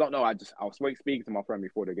 I don't know, I was speaking to my friend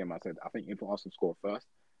before the game. I said, I think if Arsenal score first,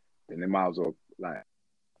 then they might as well, like,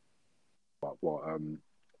 but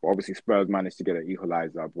obviously Spurs managed to get an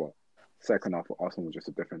equaliser, but second half for Arsenal was just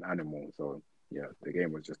a different animal. So, yeah, the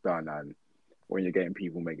game was just done. And when you're getting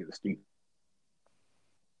people making the street,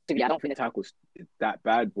 I don't think the tackle's that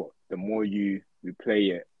bad, but the more you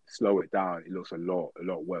replay it, slow it down, it looks a lot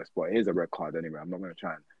worse. But it is a red card anyway. I'm not going to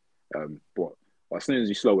try and, but as soon as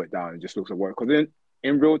you slow it down, it just looks a worse. Because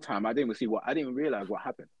in real time, I didn't even realize what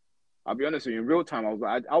happened. I'll be honest with you. In real time, I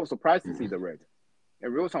was surprised to see the red.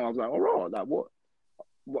 In real time, I was like, oh, like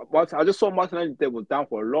what? I just saw Martinelli was down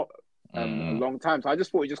for a long time. So I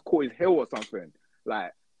just thought he just caught his heel or something.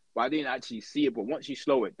 Like, but I didn't actually see it. But once you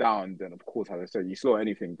slow it down, then of course, as I said, you slow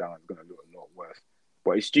anything down, it's gonna look a lot worse.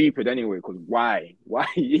 But it's stupid anyway, because why? Why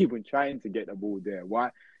are you even trying to get the ball there?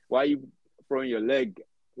 Why are you throwing your leg?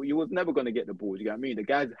 Well, you was never gonna get the ball. You get what I mean? The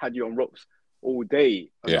guys had you on ropes all day.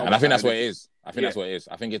 Yeah, and I think that's what it is. I think that's what it is.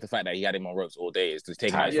 I think it's the fact that he had him on ropes all day. It's just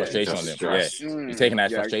taking out his frustration on him. Stress. Yeah, he's taking out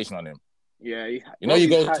his frustration on him. Yeah, you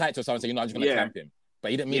go tight to someone, so you're not just gonna clamp him,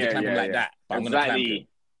 but he didn't mean to clamp him like that. But I'm gonna clamp him.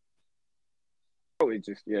 It's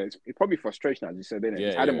just it's probably frustration, as you said, innit?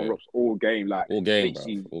 He's had him on ropes all game, like all game,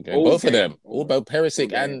 both of them, both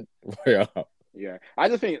Perisic and yeah. I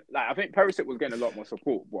just think I think Perisic was getting a lot more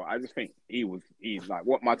support, but I just think he's like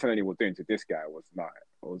what Martinelli was doing to this guy was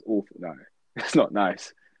awful. No, it's not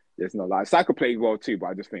nice. It's not like Saka played well too, but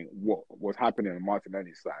I just think what was happening on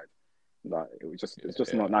Martinelli's side, like it's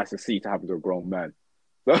just not nice to see to happen to a grown man.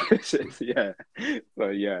 So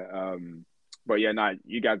but yeah,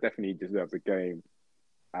 you guys definitely deserve the game.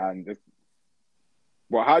 And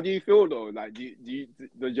well, how do you feel though? Like,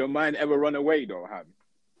 does your mind ever run away though, Ham?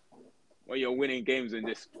 When you're winning games in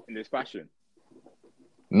this fashion?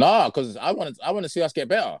 Nah, because I want to see us get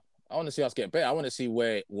better. I want to see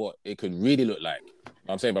what it could really look like. You know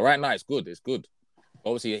what I'm saying, but right now it's good. It's good.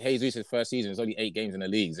 Obviously, Jesus' first season is only 8 games in the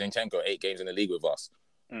league. Zinchenko 8 games in the league with us,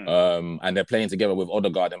 and they're playing together with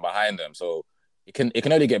Odegaard and behind them. So it can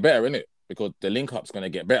only get better, innit? Because the link up's going to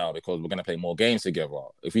get better because we're going to play more games together.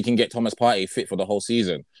 If we can get Thomas Partey fit for the whole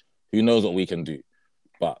season, who knows what we can do?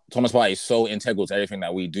 But Thomas Partey is so integral to everything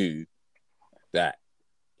that we do that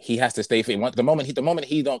he has to stay fit. The moment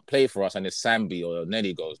he don't play for us and if Sambi or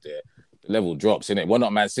Nelly goes there, the level drops, innit? We're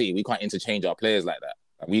not Man City. We can't interchange our players like that.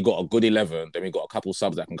 Like, we got a good 11, then we got a couple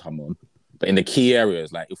subs that can come on. But in the key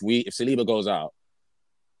areas, like if Saliba goes out,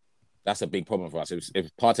 that's a big problem for us.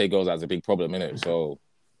 If Partey goes out, it's a big problem, innit? So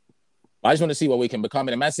I just want to see what we can become.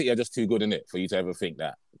 And Man City are just too good, innit, for you to ever think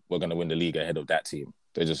that we're going to win the league ahead of that team.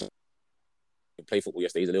 They just play football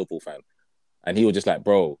yesterday. He's a Liverpool fan. And he was just like,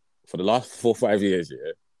 bro, for the last 4 or 5 years,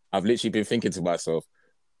 I've literally been thinking to myself,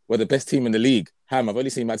 we're the best team in the league. Ham, I've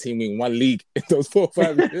only seen my team win 1 league in those 4 or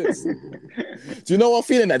 5 years. Do you know what I'm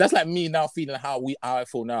feeling? That's like me now feeling how I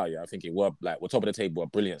feel now. Yeah, I'm thinking we're top of the table, a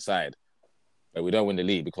brilliant side, but we don't win the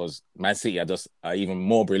league because Man City are just an even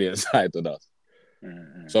more brilliant side than us.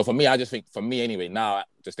 Mm-hmm. So for me, I just think, for me anyway, now at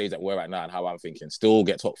the stage that we're at now and how I'm thinking, still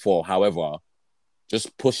get top 4. However,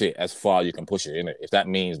 just push it as far as you can push it, innit? If that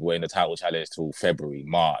means we're in the title challenge till February,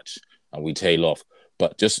 March, and we tail off.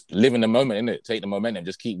 But just live in the moment, innit? Take the momentum,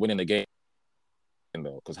 just keep winning the game.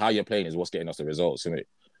 Because how you're playing is what's getting us the results, innit?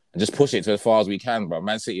 And just push it to as far as we can, bro.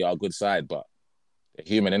 Man City are a good side, but they're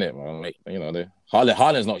human, innit, man? Like, you know,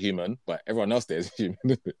 Haaland's not human, but everyone else there is human,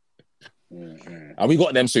 innit? Mm-hmm. And we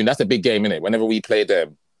got them soon. That's the big game, innit? Whenever we play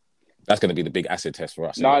them, that's going to be the big acid test for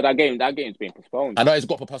us. No, innit? that game's been postponed. I know it's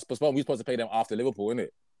got postponed. We're supposed to play them after Liverpool, innit?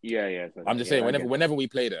 Yeah. I'm just saying, whenever we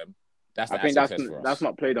play them, that's the acid test for us. That's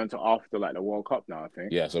not played until after like the World Cup now, I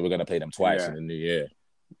think. Yeah, so we're going to play them twice in the new year.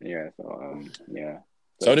 Yeah, so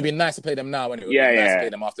So it'd be nice to play them now, and it would be nice to play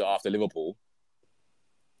them after Liverpool,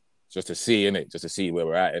 just to see, innit? Just to see where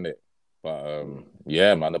we're at, innit? But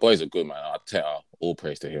yeah, man, the boys are good, man. Arteta, all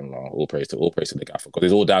praise to him, man. All praise to the gaffer, because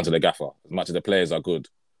it's all down to the gaffer. As much as the players are good,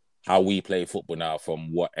 how we play football now,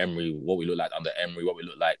 from what we look like under Emery, what we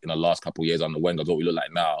look like in the last couple of years under Wenger, what we look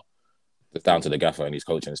like now, it's down to the gaffer and his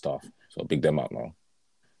coaching staff. So big them up, man.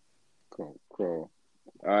 Cool.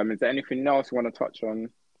 Is there anything else you want to touch on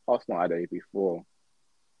Arsenal today before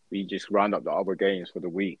we just round up the other games for the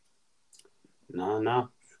week? No.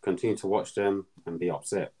 Continue to watch them and be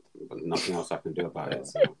upset, but nothing else I can do about it.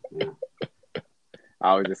 So, yeah.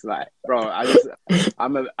 I was just like, bro,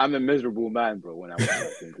 I'm a miserable man, bro, when I'm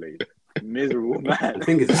watching plays. Miserable man. The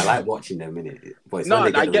thing is, I like watching them, innit? But it's when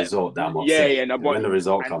they get the result that I'm upset. Yeah. No, but when the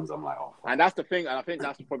result comes, I'm like, oh. And that's the thing, and I think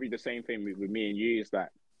that's probably the same thing with me and you, is that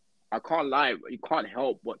I can't lie, you can't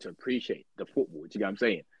help but to appreciate the football. Do you get what I'm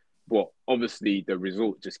saying? But obviously, the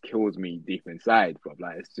result just kills me deep inside, bro.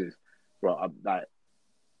 Like, it's just, bro, I'm like,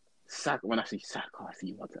 Saka, when I see Saka, I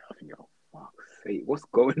see what I think, oh, fuck's sake, what's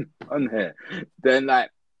going on here? Then, like,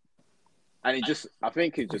 and I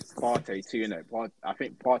think it's just Partey too, innit? I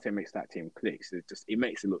think Partey makes that team click. So it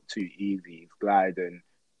makes it look too easy. It's gliding.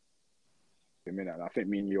 And I think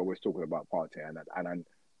me and you always talking about Partey, and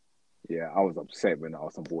I was upset when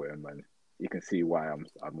Arsenal bought him, man. You can see why I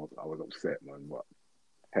was upset, man. But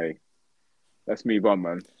hey, let's move on,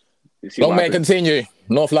 man. Long may it continue.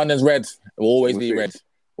 North London's red. It will always be red.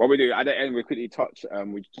 What we do at the end, we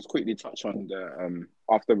just quickly touch on the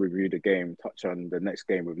after we review the game, touch on the next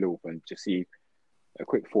game with Liverpool and just see a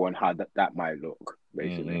quick thought on how that might look,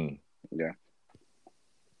 basically. Mm-hmm. Yeah.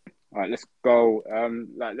 All right, let's go.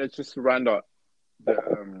 Let's just round up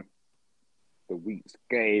the week's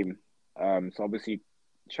game. So obviously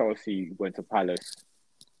Chelsea went to Palace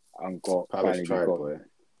and got Palace tried, boy.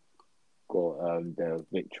 the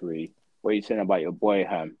victory. What are you saying about your boy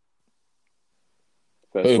Ham?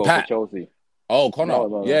 First Who, goal Pat? for Chelsea. Oh, Connor.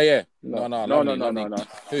 No. Yeah. No, Lovely.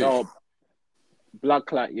 Who? No, Black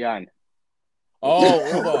Clat Yan.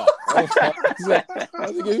 Oh, Uber. I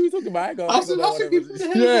was thinking, who you talking about?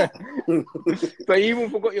 Yeah. So you even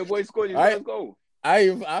forgot your boy scored his first goal.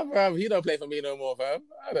 He don't play for me no more, fam.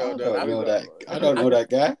 I don't know that. I don't know that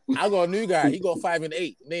guy. I got a new guy. He got 5 and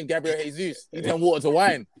 8. Named Gabriel Jesus. He turned water to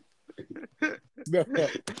wine. That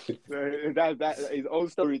is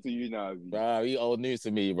old story to you now. Bro, he old news to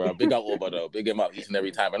me, bro. Big up Uber though. Big him up each and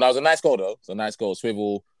every time. And that was a nice goal though. It's a nice goal.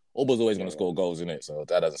 Swivel. Uber's always going to score goals, innit? So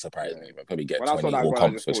that doesn't surprise me. But probably get 20 all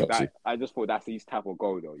comps for Chelsea. I just thought that's his type of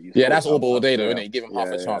goal though. Yeah, that's Uber all day though, innit? You give him half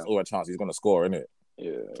a chance or a chance, he's going to score, innit?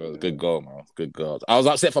 Yeah. So it's a good goal, man. Good goal. I was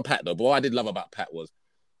upset for Pat though, but what I did love about Pat was,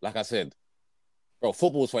 like I said, bro,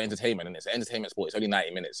 football's for entertainment, and it's an entertainment sport. It's only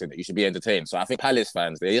 90 minutes, innit? You should be entertained. So I think Palace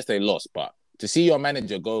fans, they lost, but to see your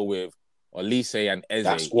manager go with Olise and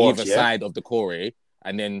Eze either side of the Corey,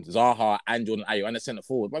 and then Zaha and Jordan Ayew and the centre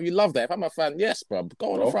forward, bro, you love that. If I'm a fan, yes, bro,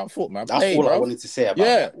 go on the front foot, man. That's all I wanted to say about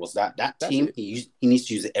that. Was that team? He needs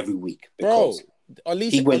to use it every week, because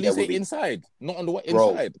Olise inside, not on the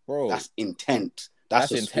inside, bro. That's intent.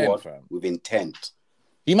 That's a intent, squad with intent.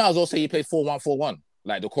 You might as well say he played 4-1-4-1,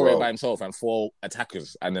 like the Corey by himself and 4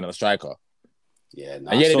 attackers and then a striker. Yeah, and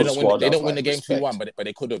they didn't win the game 2-1, but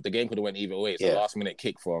they could have. The game could have went either way. It's a last minute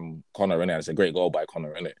kick from Connor, innit? It's a great goal by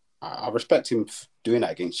Connor, innit? I respect him doing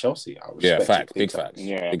that against Chelsea. Big fact. Big fact. To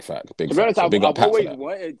be honest, I've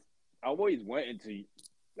always wanted to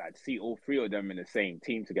see all three of them in the same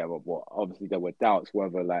team together, but obviously there were doubts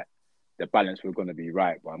whether the balance was going to be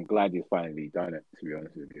right. But I'm glad he's finally done it. To be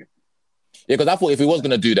honest with you. Yeah, because I thought if he was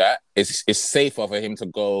going to do that, it's safer for him to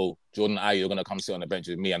go, Jordan Ayew, you're going to come sit on the bench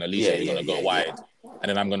with me, and Alicia, you're going to go wide. And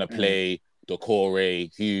then I'm going to play Doucouré,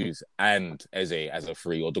 Hughes, and Eze as a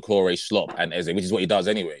free, or Doucouré, Slop, and Eze, which is what he does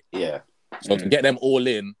anyway. Yeah. So to get them all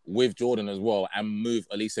in with Jordan as well and move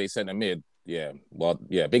Olise centre mid,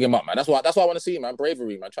 big him up, man. That's what I want to see, man.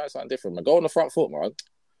 Bravery, man. Try something different, man. Go on the front foot, man. All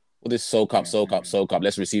this soak up.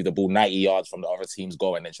 Let's receive the ball 90 yards from the other team's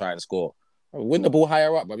goal and then try and score. Win the ball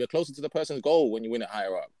higher up, but you're closer to the person's goal when you win it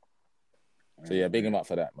higher up. So yeah, big him up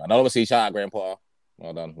for that, man. And obviously, shout out Graham Potter.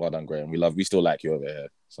 Well done, Graham. We still like you over here.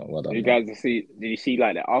 So well done. Did you see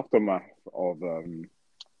like the aftermath of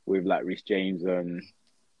with like Reece James and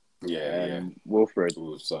Wilfred?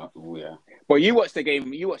 Yeah. But you watched the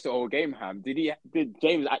game. You watched the whole game, Ham. Did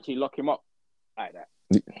James actually lock him up like that?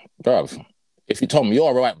 Bruv,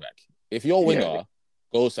 you're a right back. If your winger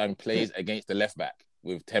goes and plays against the left back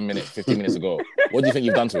with 10 minutes, 15 minutes ago, what do you think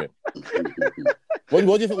you've done to him? What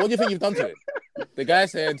do you think you've done to him?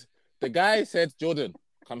 The guy said, Jordan,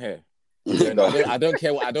 come here. I don't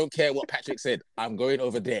care what Patrick said. I'm going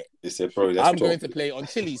over there. I'm going to play on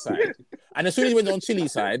Chile's side. And as soon as he went on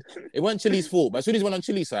Chile's side, it wasn't Chile's fault. But as soon as he went on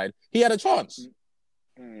Chile's side, he had a chance.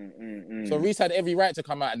 So Reece had every right to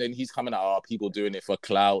come out, and then he's coming out. People doing it for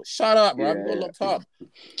clout. Shut up, bro. You're locked up.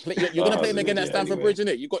 You're gonna play him again at Stamford Bridge,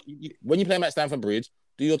 innit? When you play him at Stamford Bridge,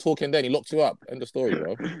 do your talking then. He locks you up. End of story,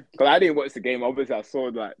 bro. Because I didn't watch the game. Obviously, I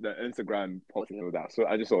saw like the Instagram post and all that. So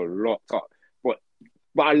I just saw locked up. But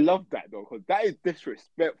I love that though, because that is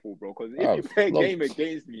disrespectful, bro. Because if you play a game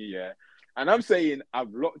against me, and I'm saying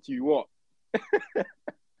I've locked you up.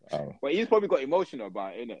 But he's probably got emotional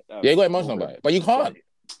about it, innit? He got emotional about it. But you can't.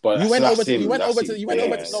 But you went over to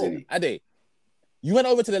Ade. You went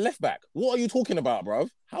over to the left back. What are you talking about, bro?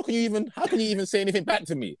 How can you even say anything back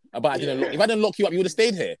to me about if I didn't lock you up, you would have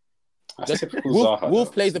stayed here.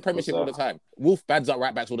 Wolf plays the Premiership all the time. Wolf bads up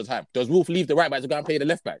right backs all the time. Does Wolf leave the right back to go and play the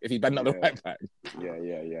left back if he's badding up the right back? Yeah.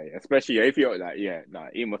 Especially if you're like,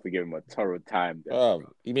 he must have given him a thorough time.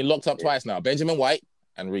 He's been locked up twice now. Benjamin White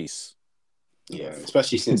and Reece. Yeah,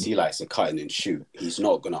 especially since he likes to cut in and shoot. He's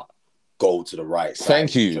not gonna go to the right side.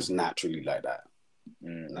 Thank you. Just naturally like that.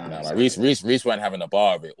 Reece weren't having a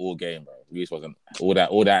bar of it all game, bro. Reece wasn't all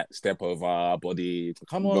that step over body.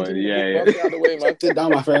 Come on, bro, get out of the way, man. Sit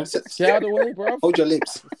down, my friend. Get out of the way, bro. Hold your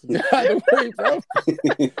lips. Get out of the way, bro.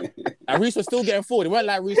 And Reece was still getting forward. It weren't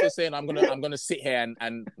like Reece was saying, I'm gonna sit here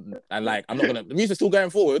and like I'm not gonna. Reece was still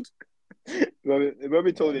going forward. When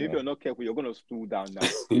we told him, if you're not careful, you're gonna stool down now.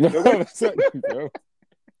 Bro.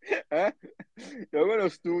 You're gonna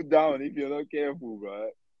stool down if you're not careful,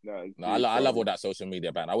 bro. I love all that social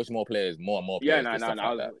media ban. I wish more and more players. I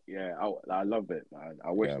love it, man.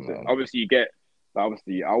 I wish. Obviously, you get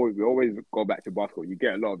Obviously, we always go back to basketball. You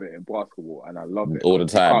get a lot of it in basketball, and I love it all the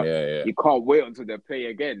time. You can't wait until they play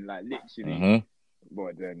again, like literally. Mhm.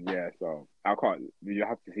 But then, so I can't. You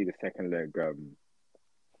have to see the second leg.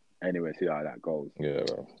 Anyway, see how that goes. Yeah,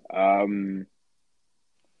 bro.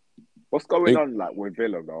 What's going on like with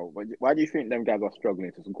Villa though? Why do you think them guys are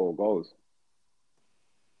struggling to score goals?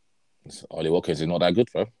 Ollie Watkins is not that good,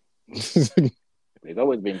 bro. It's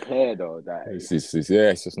always been clear though that it's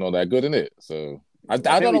just not that good, isn't it? So I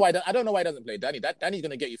don't know why. I don't know why he doesn't play Danny. Danny's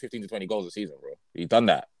gonna get you 15 to 20 goals a season, bro. He's done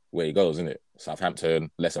that where he goes, isn't it?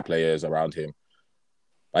 Southampton, lesser players around him.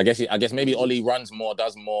 I guess maybe Ollie runs more,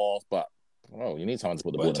 does more, but you need someone to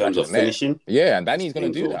put the ball in terms of finishing. Yeah, and Danny's gonna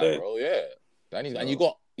do that, bro. Yeah, Danny's and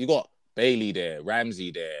you got Bailey there,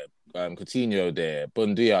 Ramsey there, Coutinho there,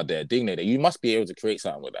 Bundia there, Digne there. You must be able to create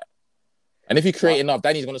something with that. And if you create enough,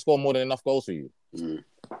 Danny's going to score more than enough goals for you.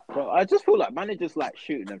 Bro, I just feel like managers like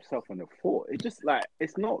shooting themselves on the foot. It's just like,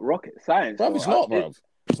 it's not rocket science. Bro, it's not, bro.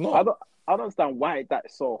 It's not. I don't understand why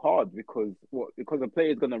that's so hard because the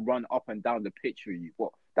player's going to run up and down the pitch for you. But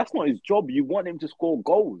that's not his job. You want him to score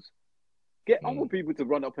goals. Get other people to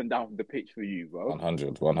run up and down the pitch for you, bro.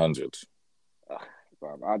 100.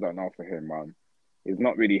 Bro, I don't know for him, man. He's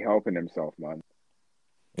not really helping himself, man.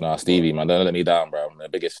 Nah, Stevie, man, don't let me down, bro. The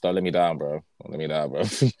biggest, don't let me down, bro. Don't let me down, bro.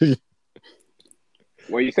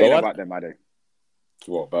 What are you saying about them, Addy?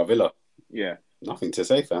 What, about Villa? Yeah. Nothing to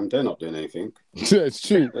say, fam. They're not doing anything. Yeah, it's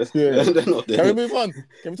true. Yeah. They're not doing Can we move on?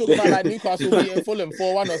 Can we talk about like Newcastle beating Fulham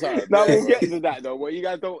 4-1 or something? No, we'll get to that though. Well, you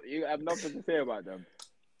have nothing to say about them.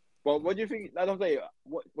 But what do you think? I don't say.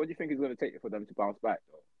 What do you think is going to take for them to bounce back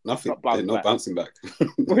though? Nothing. They're not bouncing back.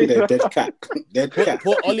 They're dead cat. Dead cat.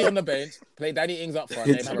 Put Ollie on the bench, play Danny Ings up front,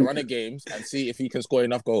 then have a run of games and see if he can score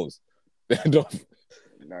enough goals.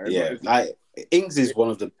 Yeah, like Ings is one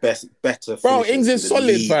of the better. Bro, Ings is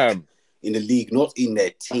solid, fam. In the league, not in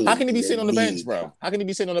their team. How can he be sitting on the bench, bro? How can he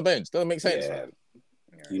be sitting on the bench? Doesn't make sense. Yeah.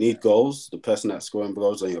 You need goals. The person that's scoring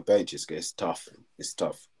goals on your bench is tough. It's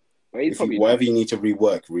tough. Whatever you need to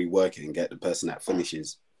rework it and get the person that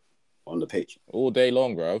finishes on the pitch. All day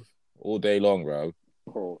long, bro. All day long, bro.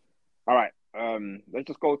 Cool. All right. Let's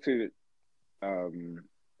just go to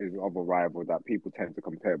his other rival that people tend to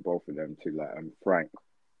compare both of them to, like Frank.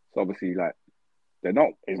 So obviously, like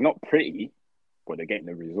it's not pretty, but they're getting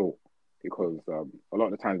the result because a lot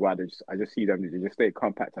of the times why I just see them, they just stay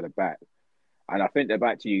compact at the back, and I think they've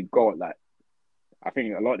actually got like. I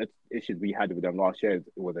think a lot of the issues we had with them last year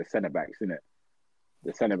were the centre backs, innit?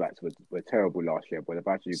 The centre backs were terrible last year, but they've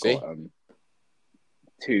actually got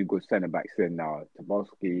two good centre backs in now,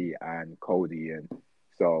 Tobolski and Cody, and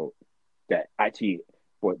so that actually,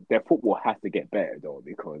 but their football has to get better though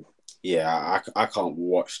because I can't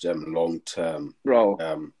watch them long term, bro.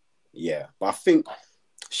 But I think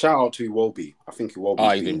shout out to Iwobi. I think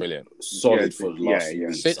Iwobi's he's been brilliant, solid for the last few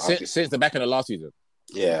weeks. Since the back end of last season.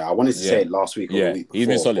 Yeah, I wanted to say it last week or the week before. He's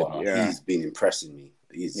been solid. He's been impressing me.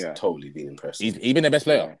 He's totally been impressing. He's been their best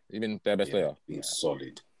player. He's been their best player. Been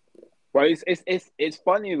solid. Well, it's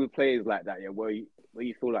funny with players like that, where you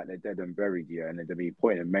feel like they're dead and buried, and they'll be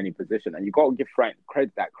put in many positions, and you got to give Frank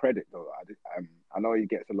credit though. I know he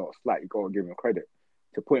gets a lot of slack. You got to give him credit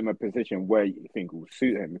to put him in a position where you think will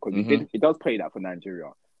suit him because he does play that for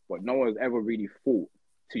Nigeria, but no one's ever really thought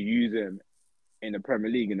to use him in the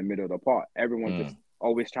Premier League in the middle of the park. Everyone just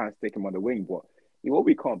always trying to stick him on the wing, but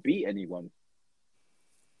we can't beat anyone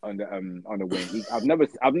on the wing.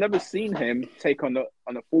 I've never seen him take on a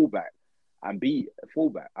fullback and be a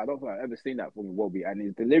fullback. I don't think I've ever seen that from Iwobi, and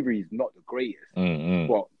his delivery is not the greatest.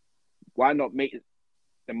 But why not make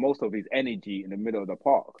the most of his energy in the middle of the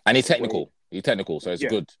park? And he's technical. He's technical, so it's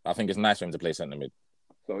good. I think it's nice for him to play centre mid.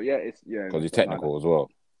 So because he's technical as well.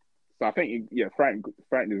 So I think Frank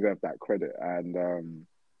deserves that credit, and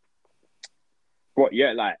but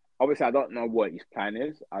like obviously I don't know what his plan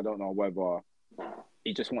is. I don't know whether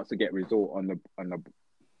he just wants to get result on the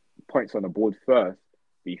points on the board first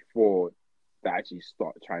before they actually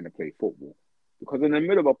start trying to play football. Because in the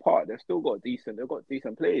middle of a park, they've got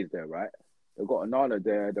decent players there, right? They've got Anana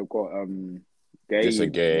there. They've got Gay.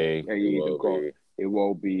 They've got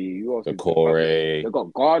Iwobi. Corey. They've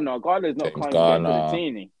got Garner. Garner's not coming to the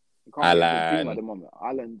team. Alan at the moment.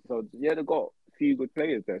 Alan. So they've got a few good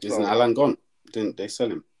players there. Isn't Alan gone? Didn't they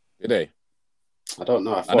sell him? Did they? I don't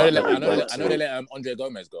know. I know they let Andre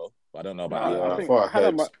Gomez go, but I don't know about I thought I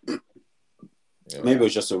heard. Maybe it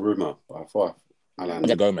was just a rumor, but I thought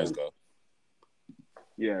Andre Gomez go.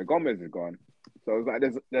 Yeah, Gomez is gone. So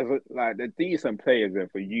it's like there's decent players there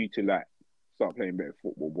for you to like start playing a bit of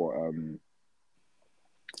football.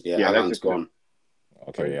 But Alan's gone.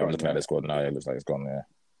 Okay, I'm looking at the squad now. It looks like it's gone there.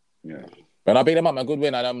 Yeah. But I beat them up, man. Good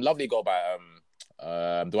win. And lovely goal by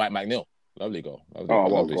Dwight McNeil. Lovely goal. Oh, what a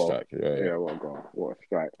Lovely goal. strike. Yeah. What a goal. What a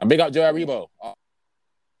strike. And big up Joe Aribo.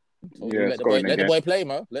 Yeah, let scoring the again. boy play,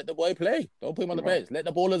 man. Let the boy play. Don't put him on the Yeah. bench. Let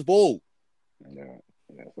the ballers ball. Yeah.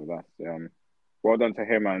 So that's well done to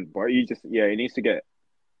him, man. But he needs to get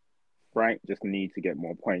Frank. Just needs to get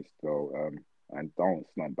more points though. And don't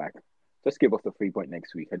snap back. Just give us the 3 point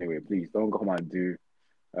next week anyway, please. Don't come and do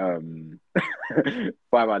 5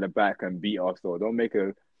 at the back and beat us. So don't make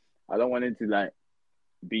I don't want him to like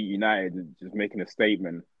beat United and just making a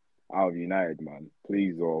statement out of United, man.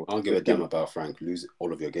 Please, or I don't give a damn about Frank. Lose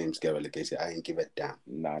all of your games, get relegated. I ain't give a damn.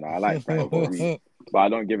 No, I like Frank, but I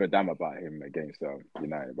don't give a damn about him against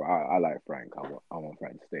United. But I like Frank. I want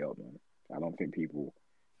Frank to stay up, man. I don't think people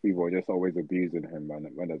are just always abusing him, man.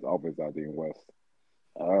 When there's others that are doing worse.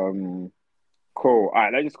 Cool. All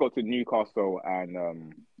right, let's just go to Newcastle.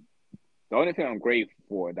 And the only thing I'm grateful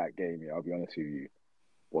for that game, I'll be honest with you,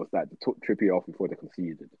 was that they took Trippier off before they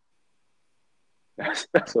conceded.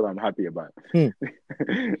 That's what I'm happy about.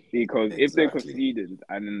 Because if they conceded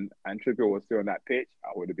and Trippier was still on that pitch, I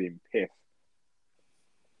would have been pissed.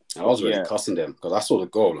 I was really cussing them because I saw the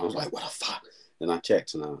goal and I was like, what the fuck? Then I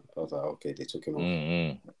checked and I was like, okay, they took him off.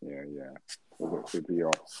 Mm-hmm. Yeah.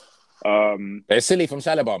 Trippier. It's silly from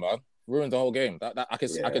Saliba, man. Ruined the whole game. I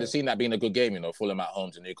could have seen that being a good game, Fulham at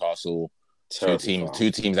home to Newcastle. Two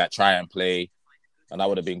teams that try and play, and that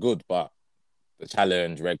would have been good, but the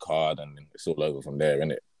challenge, red card, and it's all over from there,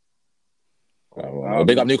 isn't it?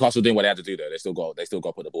 Big up Newcastle doing what they had to do there. They still got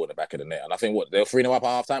to put the ball in the back of the net. And I think they were 3-0 up at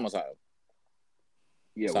half time or something.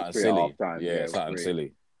 Yeah, something silly. Yeah, something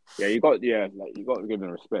silly. Yeah, you got to give them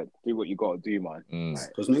respect. Do what you got to do, man.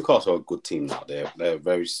 Because Newcastle are a good team now. They're a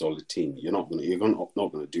very solid team. You're not gonna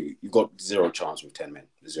do. You got 0 chance with 10 men.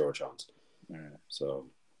 0 chance. Yeah. So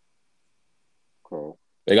cool.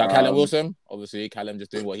 They got Callum Wilson. Obviously, Callum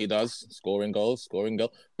just doing what he does, scoring goals.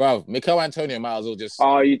 Bro, Mikel Antonio might as well just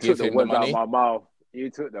you took give the him words the money. out of my mouth. You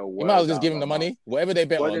took the words. You might as well just give him the money. Whatever they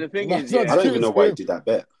bet on. The thing is, I don't even know why he did that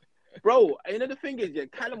bet. Bro, the thing is,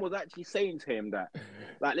 Callum was actually saying to him that,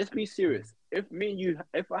 like, let's be serious. If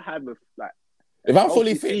I have if I'm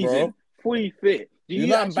fully fit, season, fully fit, you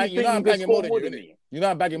know I'm bagging more than you, innit? You know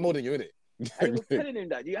I'm bagging more than you, innit? And he was telling him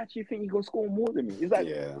that. Do you actually think he's gonna score more than me?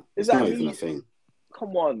 It's not even a thing.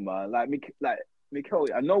 Come on, man. Like Mikel,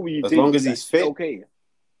 I know what you did. As long as he's fit, okay.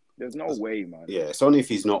 There's no way, man. Yeah, it's only if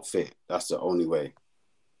he's not fit. That's the only way.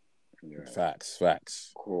 Yeah. Facts.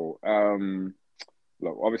 Cool.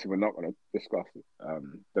 Look, obviously we're not going to discuss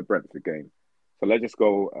the Brentford game, so let's just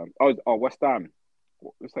go. West Ham.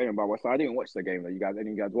 What's saying about West Ham? I didn't watch the game. Any of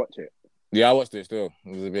you guys watch it? Yeah, I watched it still.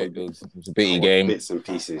 It was a bitty game. Bits and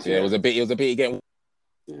pieces. Yeah, it was a bitty game.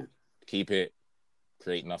 Yeah. Keep it,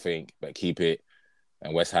 create nothing, but keep it.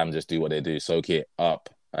 And West Ham just do what they do, soak it up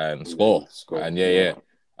and score. And I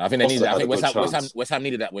think they needed that. I think West Ham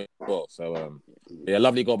needed that win as well. So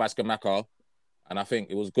lovely goal by Skamaka. And I think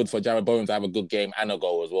it was good for Jarrod Bowen to have a good game and a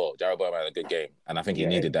goal as well. Jarrod Bowen had a good game, and I think he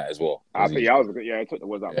needed that as well. I think I took the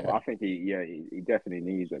words out. I think he definitely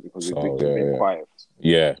needs it because we've been quiet.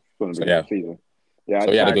 Yeah. Season. Yeah.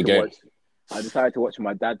 So he had a good game. I decided to watch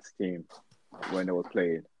my dad's team when they were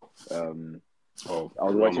playing. I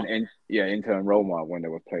was watching Inter and Roma when they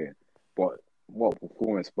were playing. But what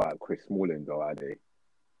performance by Chris Smalling though, are they?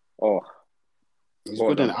 Oh. He's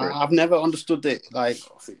good. I've never understood it. Like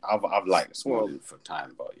I've liked Smalling for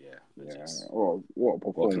time, but what a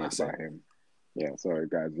performance by him. Yeah, sorry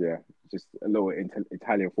guys. Yeah, just a little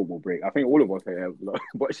Italian football break. I think all of us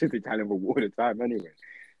watches Italian football all the time. Anyway,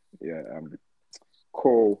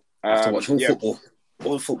 cool. I have to watch all football.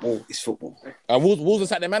 All football is football. Wolves are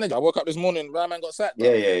sacked their manager. I woke up this morning, Ryan got sacked. Bro.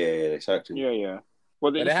 Yeah, exactly. Yeah.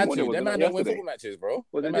 Well, they had to. Them man don't win football matches, bro.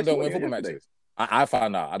 Them man don't win football matches. I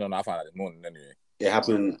found out. I don't know. I found out this morning anyway. It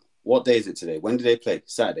happened. What day is it today? When did they play?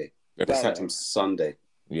 Saturday. They sacked him Sunday.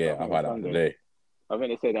 Yeah, I found out today. I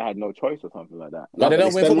think they said they had no choice or something like that. No, they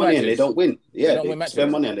don't win football matches. They don't win. Yeah, they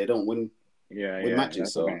spend money and they don't win. Win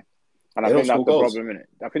matches. So. Okay. And I think that's the problem, innit?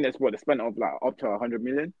 I think that's what they spent up to 100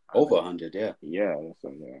 million. Over 100, yeah. Yeah,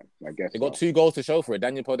 I guess they got 2 goals to show for it.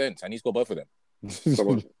 Daniel Podence, and he scored both of them.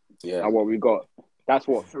 And what we got? That's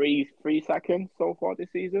what 3 seconds so far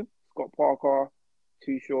this season. Scott Parker,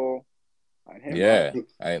 Tuchel, and him. Yeah,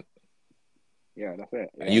 that's it.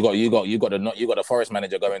 Yeah. And you got the Forest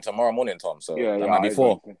manager going tomorrow morning, Tom. So that might be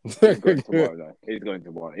 4. He's going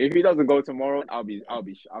tomorrow. If he doesn't go tomorrow, I'll be. I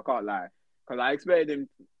can't lie, because I expected him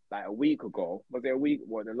like a week ago. Was it a week?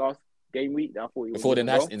 What, the last game week? I thought he was before the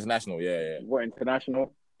international. Yeah. What,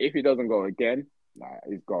 international? If he doesn't go again,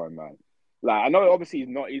 he's going, man. Like, I know obviously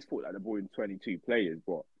it's not his fault that they're brought in 22 players,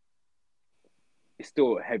 but it's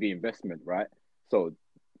still a heavy investment, right? So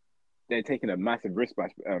they're taking a massive risk by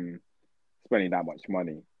spending that much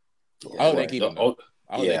money. I hope they keep him. I hope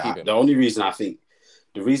they keep him. The only reason I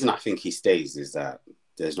think he stays is that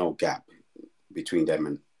there's no gap between them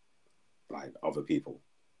and like other people.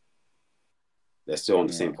 They're still on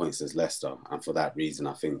the same points as Leicester, and for that reason,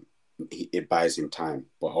 I think it buys him time.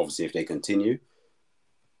 But obviously, if they continue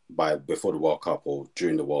before the World Cup or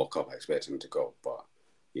during the World Cup, I expect him to go. But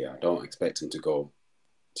yeah, I don't expect him to go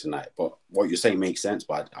tonight. But what you're saying makes sense.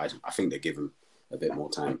 But I think they give him a bit more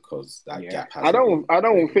time because that gap has. I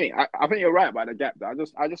think you're right about the gap.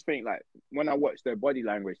 I just think like when I watch their body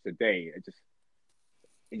language today, it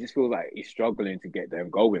just feels like he's struggling to get them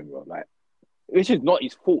going, bro. Like, which is not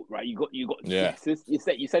his fault, right? You got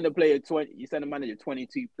you send a player 20, you send a manager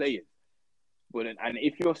 22 players, but and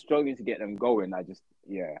if you're struggling to get them going,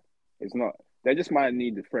 it's not. They just might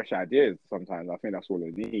need the fresh ideas sometimes. I think that's all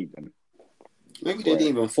they need. And Maybe they didn't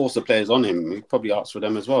even force the players on him. He probably asked for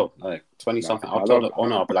them as well, like 20-something. I'll tell the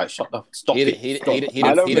owner, I'll be like, shut up, stop it. He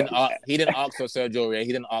didn't ask for Sergio Aurier.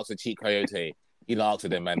 He didn't ask for Cheat Coyote. He didn't ask for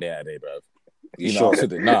them man there today, bro. He didn't ask for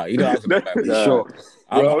them. Nah, he didn't ask for them. Man. Sure.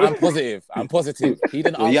 I'm positive. He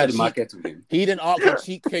didn't ask for He didn't ask for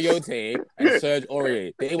Cheat Coyote and Serge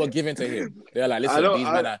Aurier. They were given to him. They're like, listen,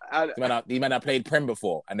 these men have played Prem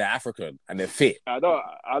before, and they're African and they're fit. I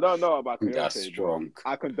don't know about Coyote. That's strong.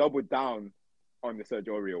 I can double down on the Serge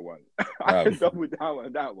Aurier one. I can double down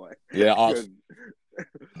on that one. Yeah,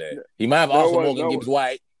 he might have asked for Morgan Gibbs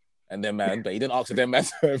White and them man, but he didn't ask for them man,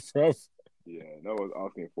 bro. Yeah, no one's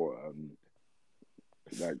asking for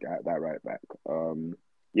that right back.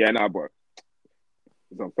 But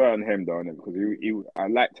it's unfair on him though, because I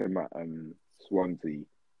liked him at Swansea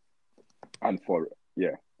and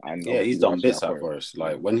he's done bits at Forest.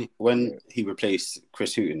 Like when he replaced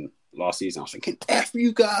Chris Hughton last season, I was thinking, F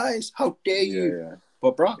you guys, how dare you? Yeah.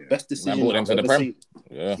 But bro, best decision I've ever seen.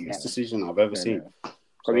 Yeah. Best decision I've ever seen.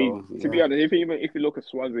 To be honest, if you look at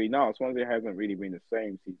Swansea now, Swansea hasn't really been the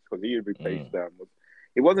same because he replaced them.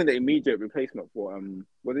 It wasn't the immediate replacement for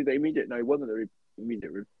was it the immediate? No, it wasn't the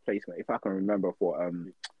immediate replacement. If I can remember for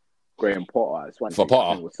Graham Potter at Swansea. For Potter,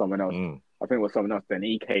 I think it was someone else. I think it was someone else. Then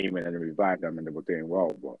he came in and revived them, and they were doing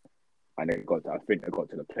well. I think they got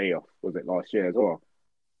to the playoff. Was it last year as well?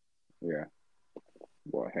 Yeah.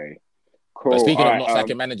 Well, hey, cool. But speaking of not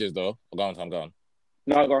sacking managers, though, go on, Tom. Go on.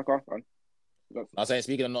 No, go on. I was saying,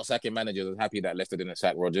 speaking of not sacking managers, I was happy that Leicester didn't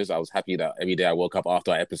sack Rodgers. I was happy that every day I woke up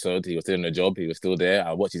after our episode, he was still in the job. He was still there.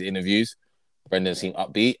 I watched his interviews. Brendan seemed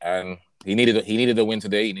upbeat, and he needed a win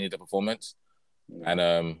today. He needed a performance,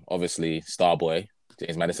 and obviously, star boy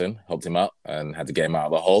James Maddison helped him out and had to get him out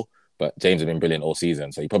of a hole. But James has been brilliant all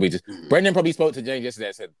season, so Brendan probably spoke to James yesterday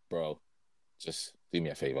and said, "Bro, just do me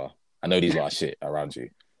a favor. I know these are shit around you,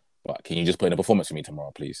 but can you just put in a performance for me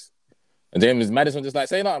tomorrow, please?" And James Maddison just like,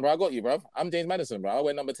 say nothing, bro. I got you, bro. I'm James Maddison, bro. I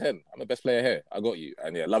went number 10. I'm the best player here. I got you.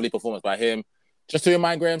 And yeah, lovely performance by him. Just to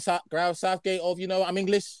remind Graham Southgate of, I'm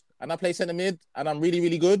English and I play centre mid and I'm really,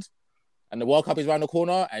 really good. And the World Cup is around the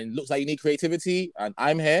corner and it looks like you need creativity. And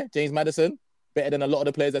I'm here, James Maddison, better than a lot of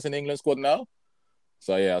the players that's in the England squad now.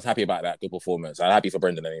 So yeah, I was happy about that. Good performance. I'm happy for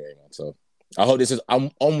Brendan anyway, man. So I hope this is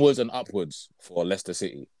onwards and upwards for Leicester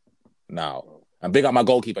City now. And big up my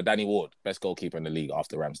goalkeeper, Danny Ward, best goalkeeper in the league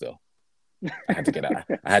after Ramsdale. I had to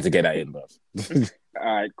get that in, bro. All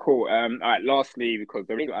right, cool. All right, lastly, because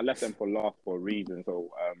I left them for last for a reason, so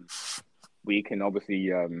we can obviously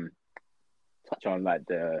touch on like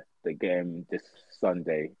the game this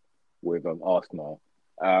Sunday with Arsenal.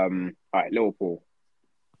 All right, Liverpool.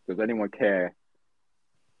 Does anyone care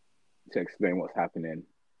to explain what's happening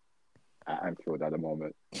at Anfield at the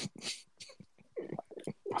moment?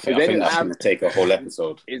 I think that's going to take a whole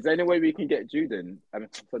episode. Is there any way we can get Drew in?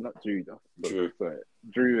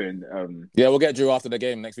 Drew in. Yeah, we'll get Drew after the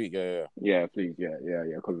game next week. Yeah, please, yeah.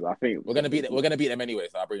 Because I think we're gonna beat them anyway.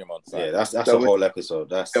 So I'll bring him on. So. Yeah, that's a whole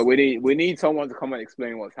episode. So we need someone to come and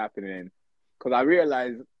explain what's happening. Because I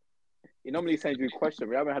realize he normally sends you a question.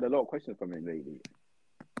 We haven't had a lot of questions from him lately.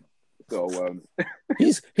 So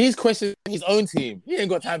he's questioning his own team. He ain't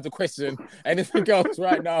got time to question anything else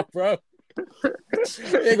right now, bro.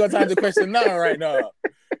 He ain't got time to question nothing right now.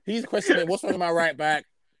 He's questioning what's wrong with my right back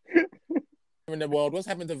in the world. What's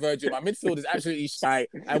happened to Virgil? My midfield is absolutely shite.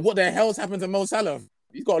 And what the hell's happened to Mo Salah?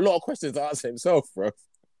 He's got a lot of questions to answer himself, bro.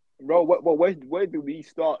 Bro, where do we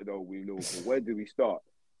start though? Where do we start?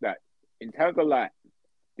 Like in terms of like,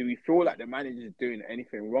 do we feel like the manager is doing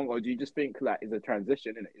anything wrong, or do you just think like it's a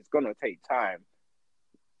transition and it's gonna take time?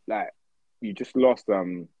 Like you just lost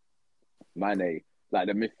Mane. Like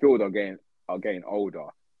the midfield are getting older.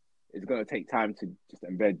 it's going to take time to just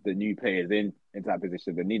embed the new players into that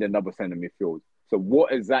position. They need another centre midfield. So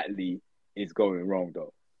what exactly is going wrong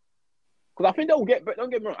though? Because I think they'll get better. Don't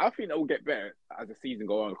get me wrong. I think they'll get better as the season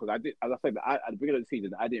goes on. Because as I said, at the beginning of the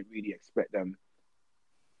season, I didn't really expect them.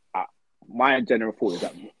 My general thought is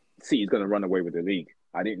that City's going to run away with the league.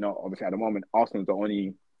 I didn't know. Obviously, at the moment, Arsenal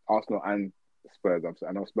and Spurs.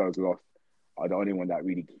 I know Spurs lost. Are the only one that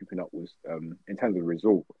really keeping up with in terms of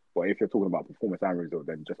result. But if you're talking about performance and result,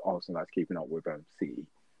 then just Arsenal that's keeping up with City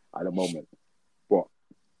at the moment. But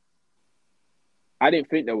I didn't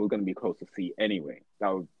think they were going to be close to City anyway.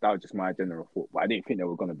 That was just my general thought. But I didn't think they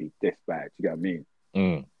were going to be this bad. You get what I mean?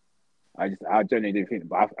 Mm. I genuinely didn't think.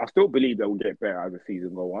 But I still believe they will get better as the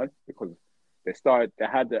season go on because they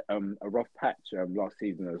had a rough patch last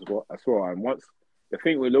season as well. And once the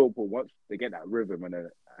thing with Liverpool, once they get that rhythm and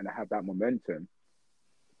they have that momentum,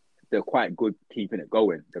 they're quite good keeping it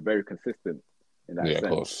going. They're very consistent in that sense. Of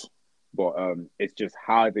course. But it's just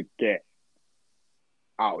how to get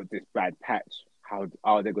out of this bad patch. How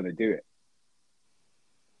are they going to do it?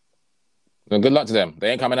 Well, good luck to them. They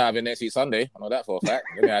ain't coming out of it next week Sunday. I know that for a fact.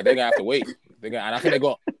 They're gonna have to wait. And I think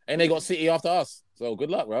they got City after us. So good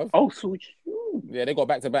luck, bro. Oh, so yeah, they got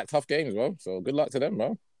back-to-back tough games, bro. So good luck to them,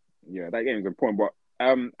 bro. Yeah, that game's important. But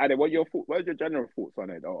Ade, what are your general thoughts on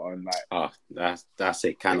it? Though, on that's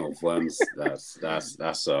a can of worms.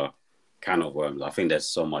 that's a can of worms. I think there's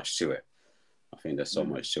so much to it.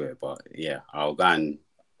 But yeah, I'll go and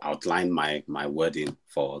outline my wording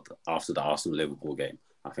for after the Arsenal Liverpool game.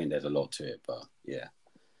 I think there's a lot to it, but yeah.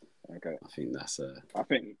 Okay. I think that's I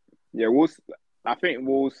think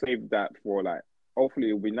we'll save that for hopefully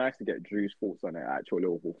it'll be nice to get Drew's thoughts on it, actual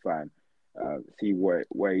Liverpool fan. See where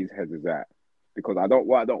his head is at. Because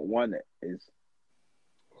what I don't want it is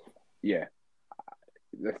I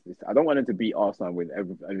don't want him to beat Arsenal with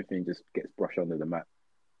everything just gets brushed under the mat.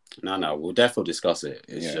 No, we'll definitely discuss it.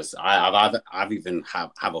 It's just I've even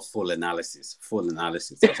have a full analysis. I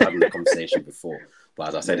was having the conversation before, but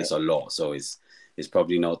as I said, it's a lot, so it's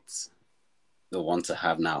probably not the one to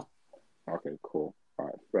have now. Okay, cool. All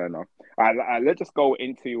right, fair enough. All right, let's just go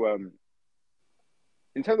into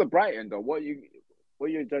in terms of Brighton though. What are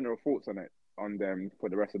your general thoughts on them for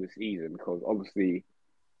the rest of the season? Because obviously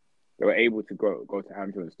they were able to go to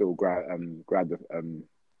Anfield and still grab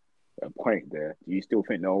a point there. Do you still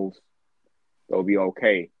think they'll be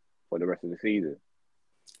okay for the rest of the season?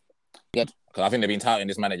 Good, because I think they've been touting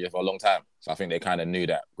this manager for a long time. So I think they kind of knew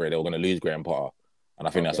that they were going to lose Graham Potter, and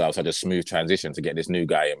I think that's why it was such a smooth transition to get this new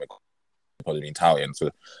guy in. Probably been touting, so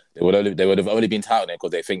they would have only been touting it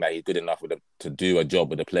because they think that he's good enough with them to do a job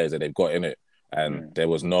with the players that they've got in it. And there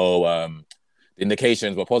was no the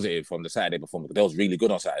indications were positive from the Saturday performance. They was really good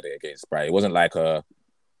on Saturday against Brighton. It wasn't like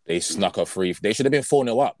they snuck a free. They should have been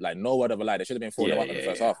 4-0 up. Like, no word of a lie. They should have been 4-0 up in the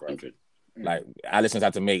first half, right? Like, Alisson's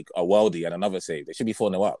had to make a worldie and another save. They should be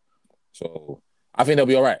 4-0 up. So, I think they'll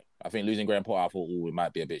be all right. I think losing Graham Potter, I thought it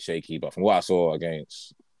might be a bit shaky. But from what I saw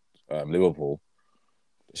against Liverpool,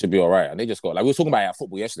 it should be all right. And they just got, like we were talking about it at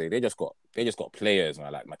football yesterday, they just got players,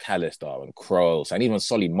 man, like McAllister and Kroos and even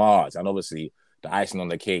Solly March. And obviously, the icing on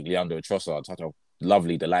the cake, Leandro Trossard, such a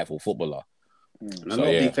lovely, delightful footballer. And a lot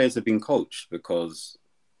of these players have been coached because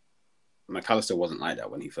McAllister wasn't like that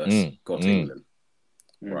when he first got to England,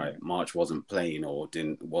 right? March wasn't playing or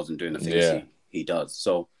wasn't doing the things he does.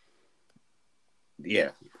 So,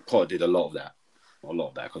 yeah, Potter did a lot of that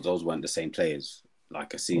because those weren't the same players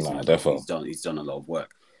like a season ago. He's done a lot of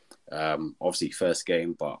work. Obviously, first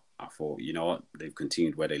game, but I thought, you know what, they've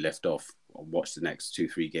continued where they left off. I'll watch the next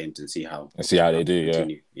 2-3 games and see how they do.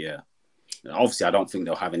 Continue. Yeah. Obviously, I don't think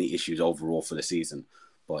they'll have any issues overall for the season,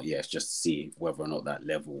 but yeah, it's just to see whether or not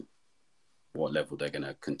what level they're going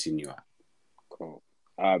to continue at. Cool.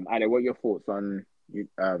 Ade, what are your thoughts on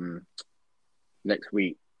next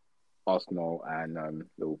week, Arsenal and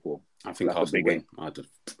Liverpool? I think Arsenal win.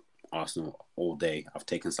 Arsenal all day. I've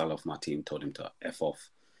taken Salah off my team, told him to F off.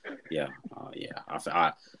 Yeah.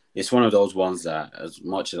 It's one of those ones that, as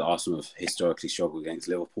much as Arsenal have historically struggled against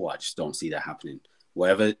Liverpool, I just don't see that happening.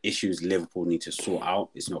 Whatever issues Liverpool need to sort out,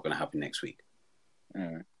 it's not going to happen next week.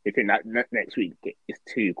 You think that next week is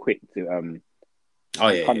too quick to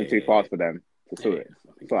coming too fast for them to sort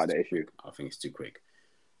out the issue? I think it's too quick.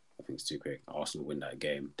 Arsenal win that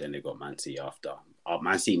game, then they got Man City after.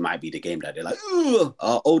 Man City might be the game that they're like,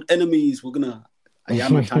 our old enemies, we're gonna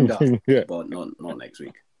Ayama Tanga, but not next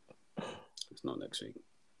week. It's not next week.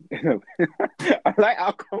 I like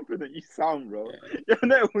how confident you sound, bro. Yeah. You're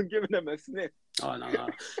not even giving them a sniff. Oh no.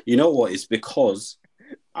 You know what? It's because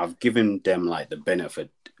I've given them like the benefit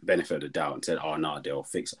of the doubt and said, "Oh no, they'll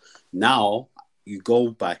fix it." Now you go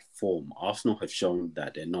by form. Arsenal have shown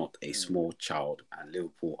that they're not a small child, and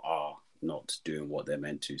Liverpool are not doing what they're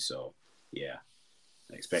meant to. So, yeah,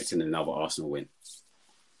 expecting another Arsenal win.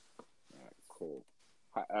 Cool.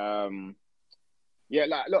 Yeah,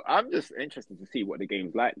 like, look, I'm just interested to see what the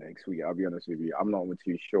game's like next week. I'll be honest with you. I'm not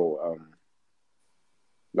too sure.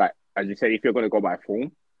 Like, as you say, if you're going to go by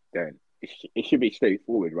form, then it should be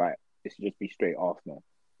straightforward, right? It should just be straight Arsenal.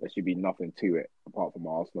 There should be nothing to it apart from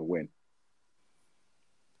an Arsenal win.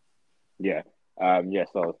 Yeah. Yeah,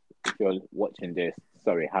 so if you're watching this,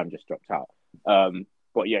 sorry, Ham just dropped out.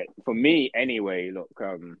 But yeah, for me anyway, look,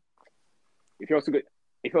 if you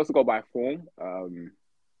also go by form,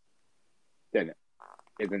 then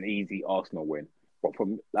it's an easy Arsenal win. But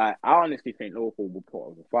I honestly think Liverpool will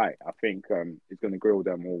put up a fight. I think it's going to grill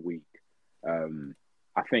them all week.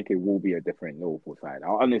 I think it will be a different Liverpool side. I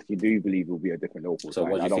honestly do believe it will be a different Liverpool side. So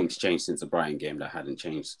what do you think's changed since the Brighton game that hadn't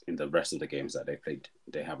changed in the rest of the games that they played?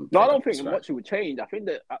 They haven't. No, I don't think much will change. I think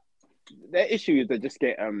that their issue is they just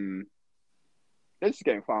getting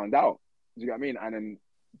found out. Do you get what I mean? And then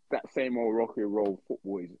that same old rocky roll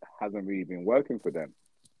football hasn't really been working for them.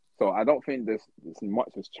 So I don't think this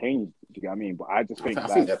much has changed. Do you get what I mean? But I just think I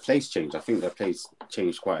think their plays changed. I think their plays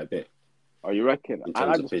changed quite a bit. Oh, you reckon? In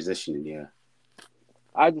terms of positioning, yeah.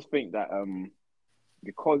 I just think that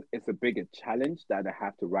because it's a bigger challenge that they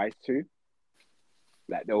have to rise to,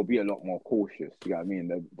 like they'll be a lot more cautious. You know what I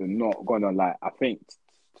mean? They're not gonna I think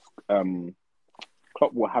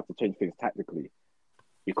Klopp will have to change things tactically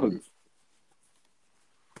because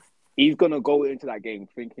he's gonna go into that game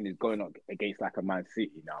thinking he's going up against like a Man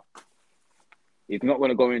City now. He's not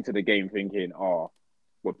gonna go into the game thinking, "Oh,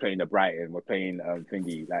 we're playing the Brighton, we're playing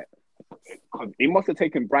thingy." Like, he must have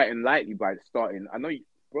taken Brighton lightly by starting. I know,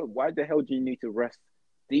 bro. Why the hell do you need to rest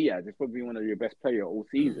Diaz? It's probably one of your best players all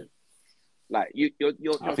season. Like you're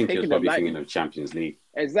I think taking he was probably them thinking of Champions League.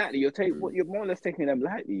 Exactly. You're more or less taking them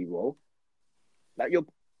lightly, bro. Like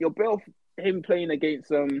you're better off him playing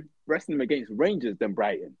against resting him against Rangers than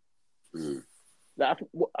Brighton. Like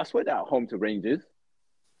I swear that at home to Rangers.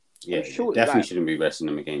 Yeah, sure, definitely shouldn't be resting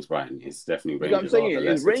them against Brighton. It's definitely Rangers. You know what I'm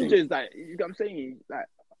saying? It's Rangers that you know what I'm saying. Like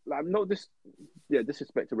I'm not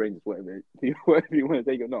disrespect to Rangers, whatever you want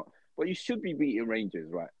to take or not. But you should be beating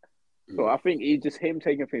Rangers, right? So I think it's just him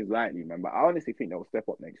taking things lightly, man. But I honestly think they'll step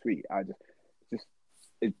up next week.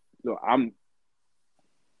 Look,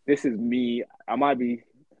 this is me.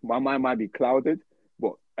 My mind might be clouded,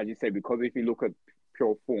 but as you say, because if you look at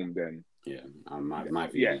pure form, then my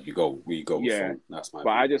view, you go with form. That's my.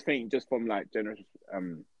 But view. I just think, just from like generous,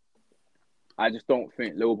 I just don't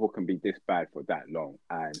think Liverpool can be this bad for that long,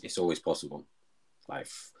 and it's always possible. Like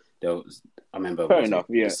I remember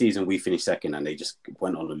the season we finished second, and they just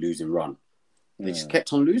went on a losing run. They just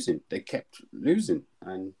kept on losing. They kept losing,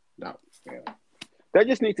 and that. Yeah. They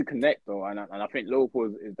just need to connect though, and I think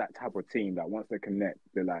Liverpool is that type of team that once they connect,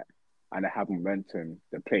 they're like, and they have momentum,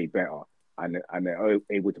 they play better, and they're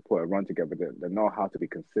able to put a run together. They know how to be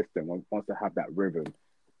consistent once they have that rhythm.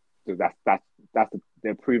 So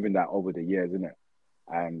they're proving that over the years, isn't it?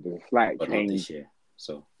 And there's a slight change not this year.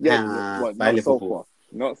 So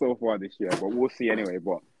not so far this year, but we'll see anyway.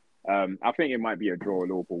 But I think it might be a draw.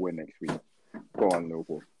 Liverpool win next week. Go on,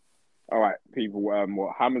 Liverpool. All right, people.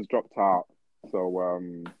 Hammer's dropped out, so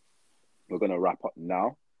we're gonna wrap up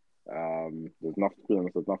now. There's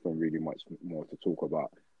nothing really much more to talk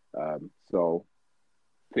about. So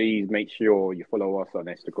please make sure you follow us on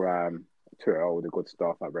Instagram, Twitter, all the good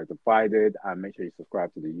stuff at Red Divided, and make sure you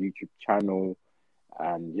subscribe to the YouTube channel.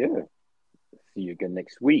 And yeah, see you again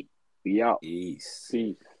next week. Be out. Peace.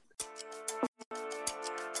 Peace.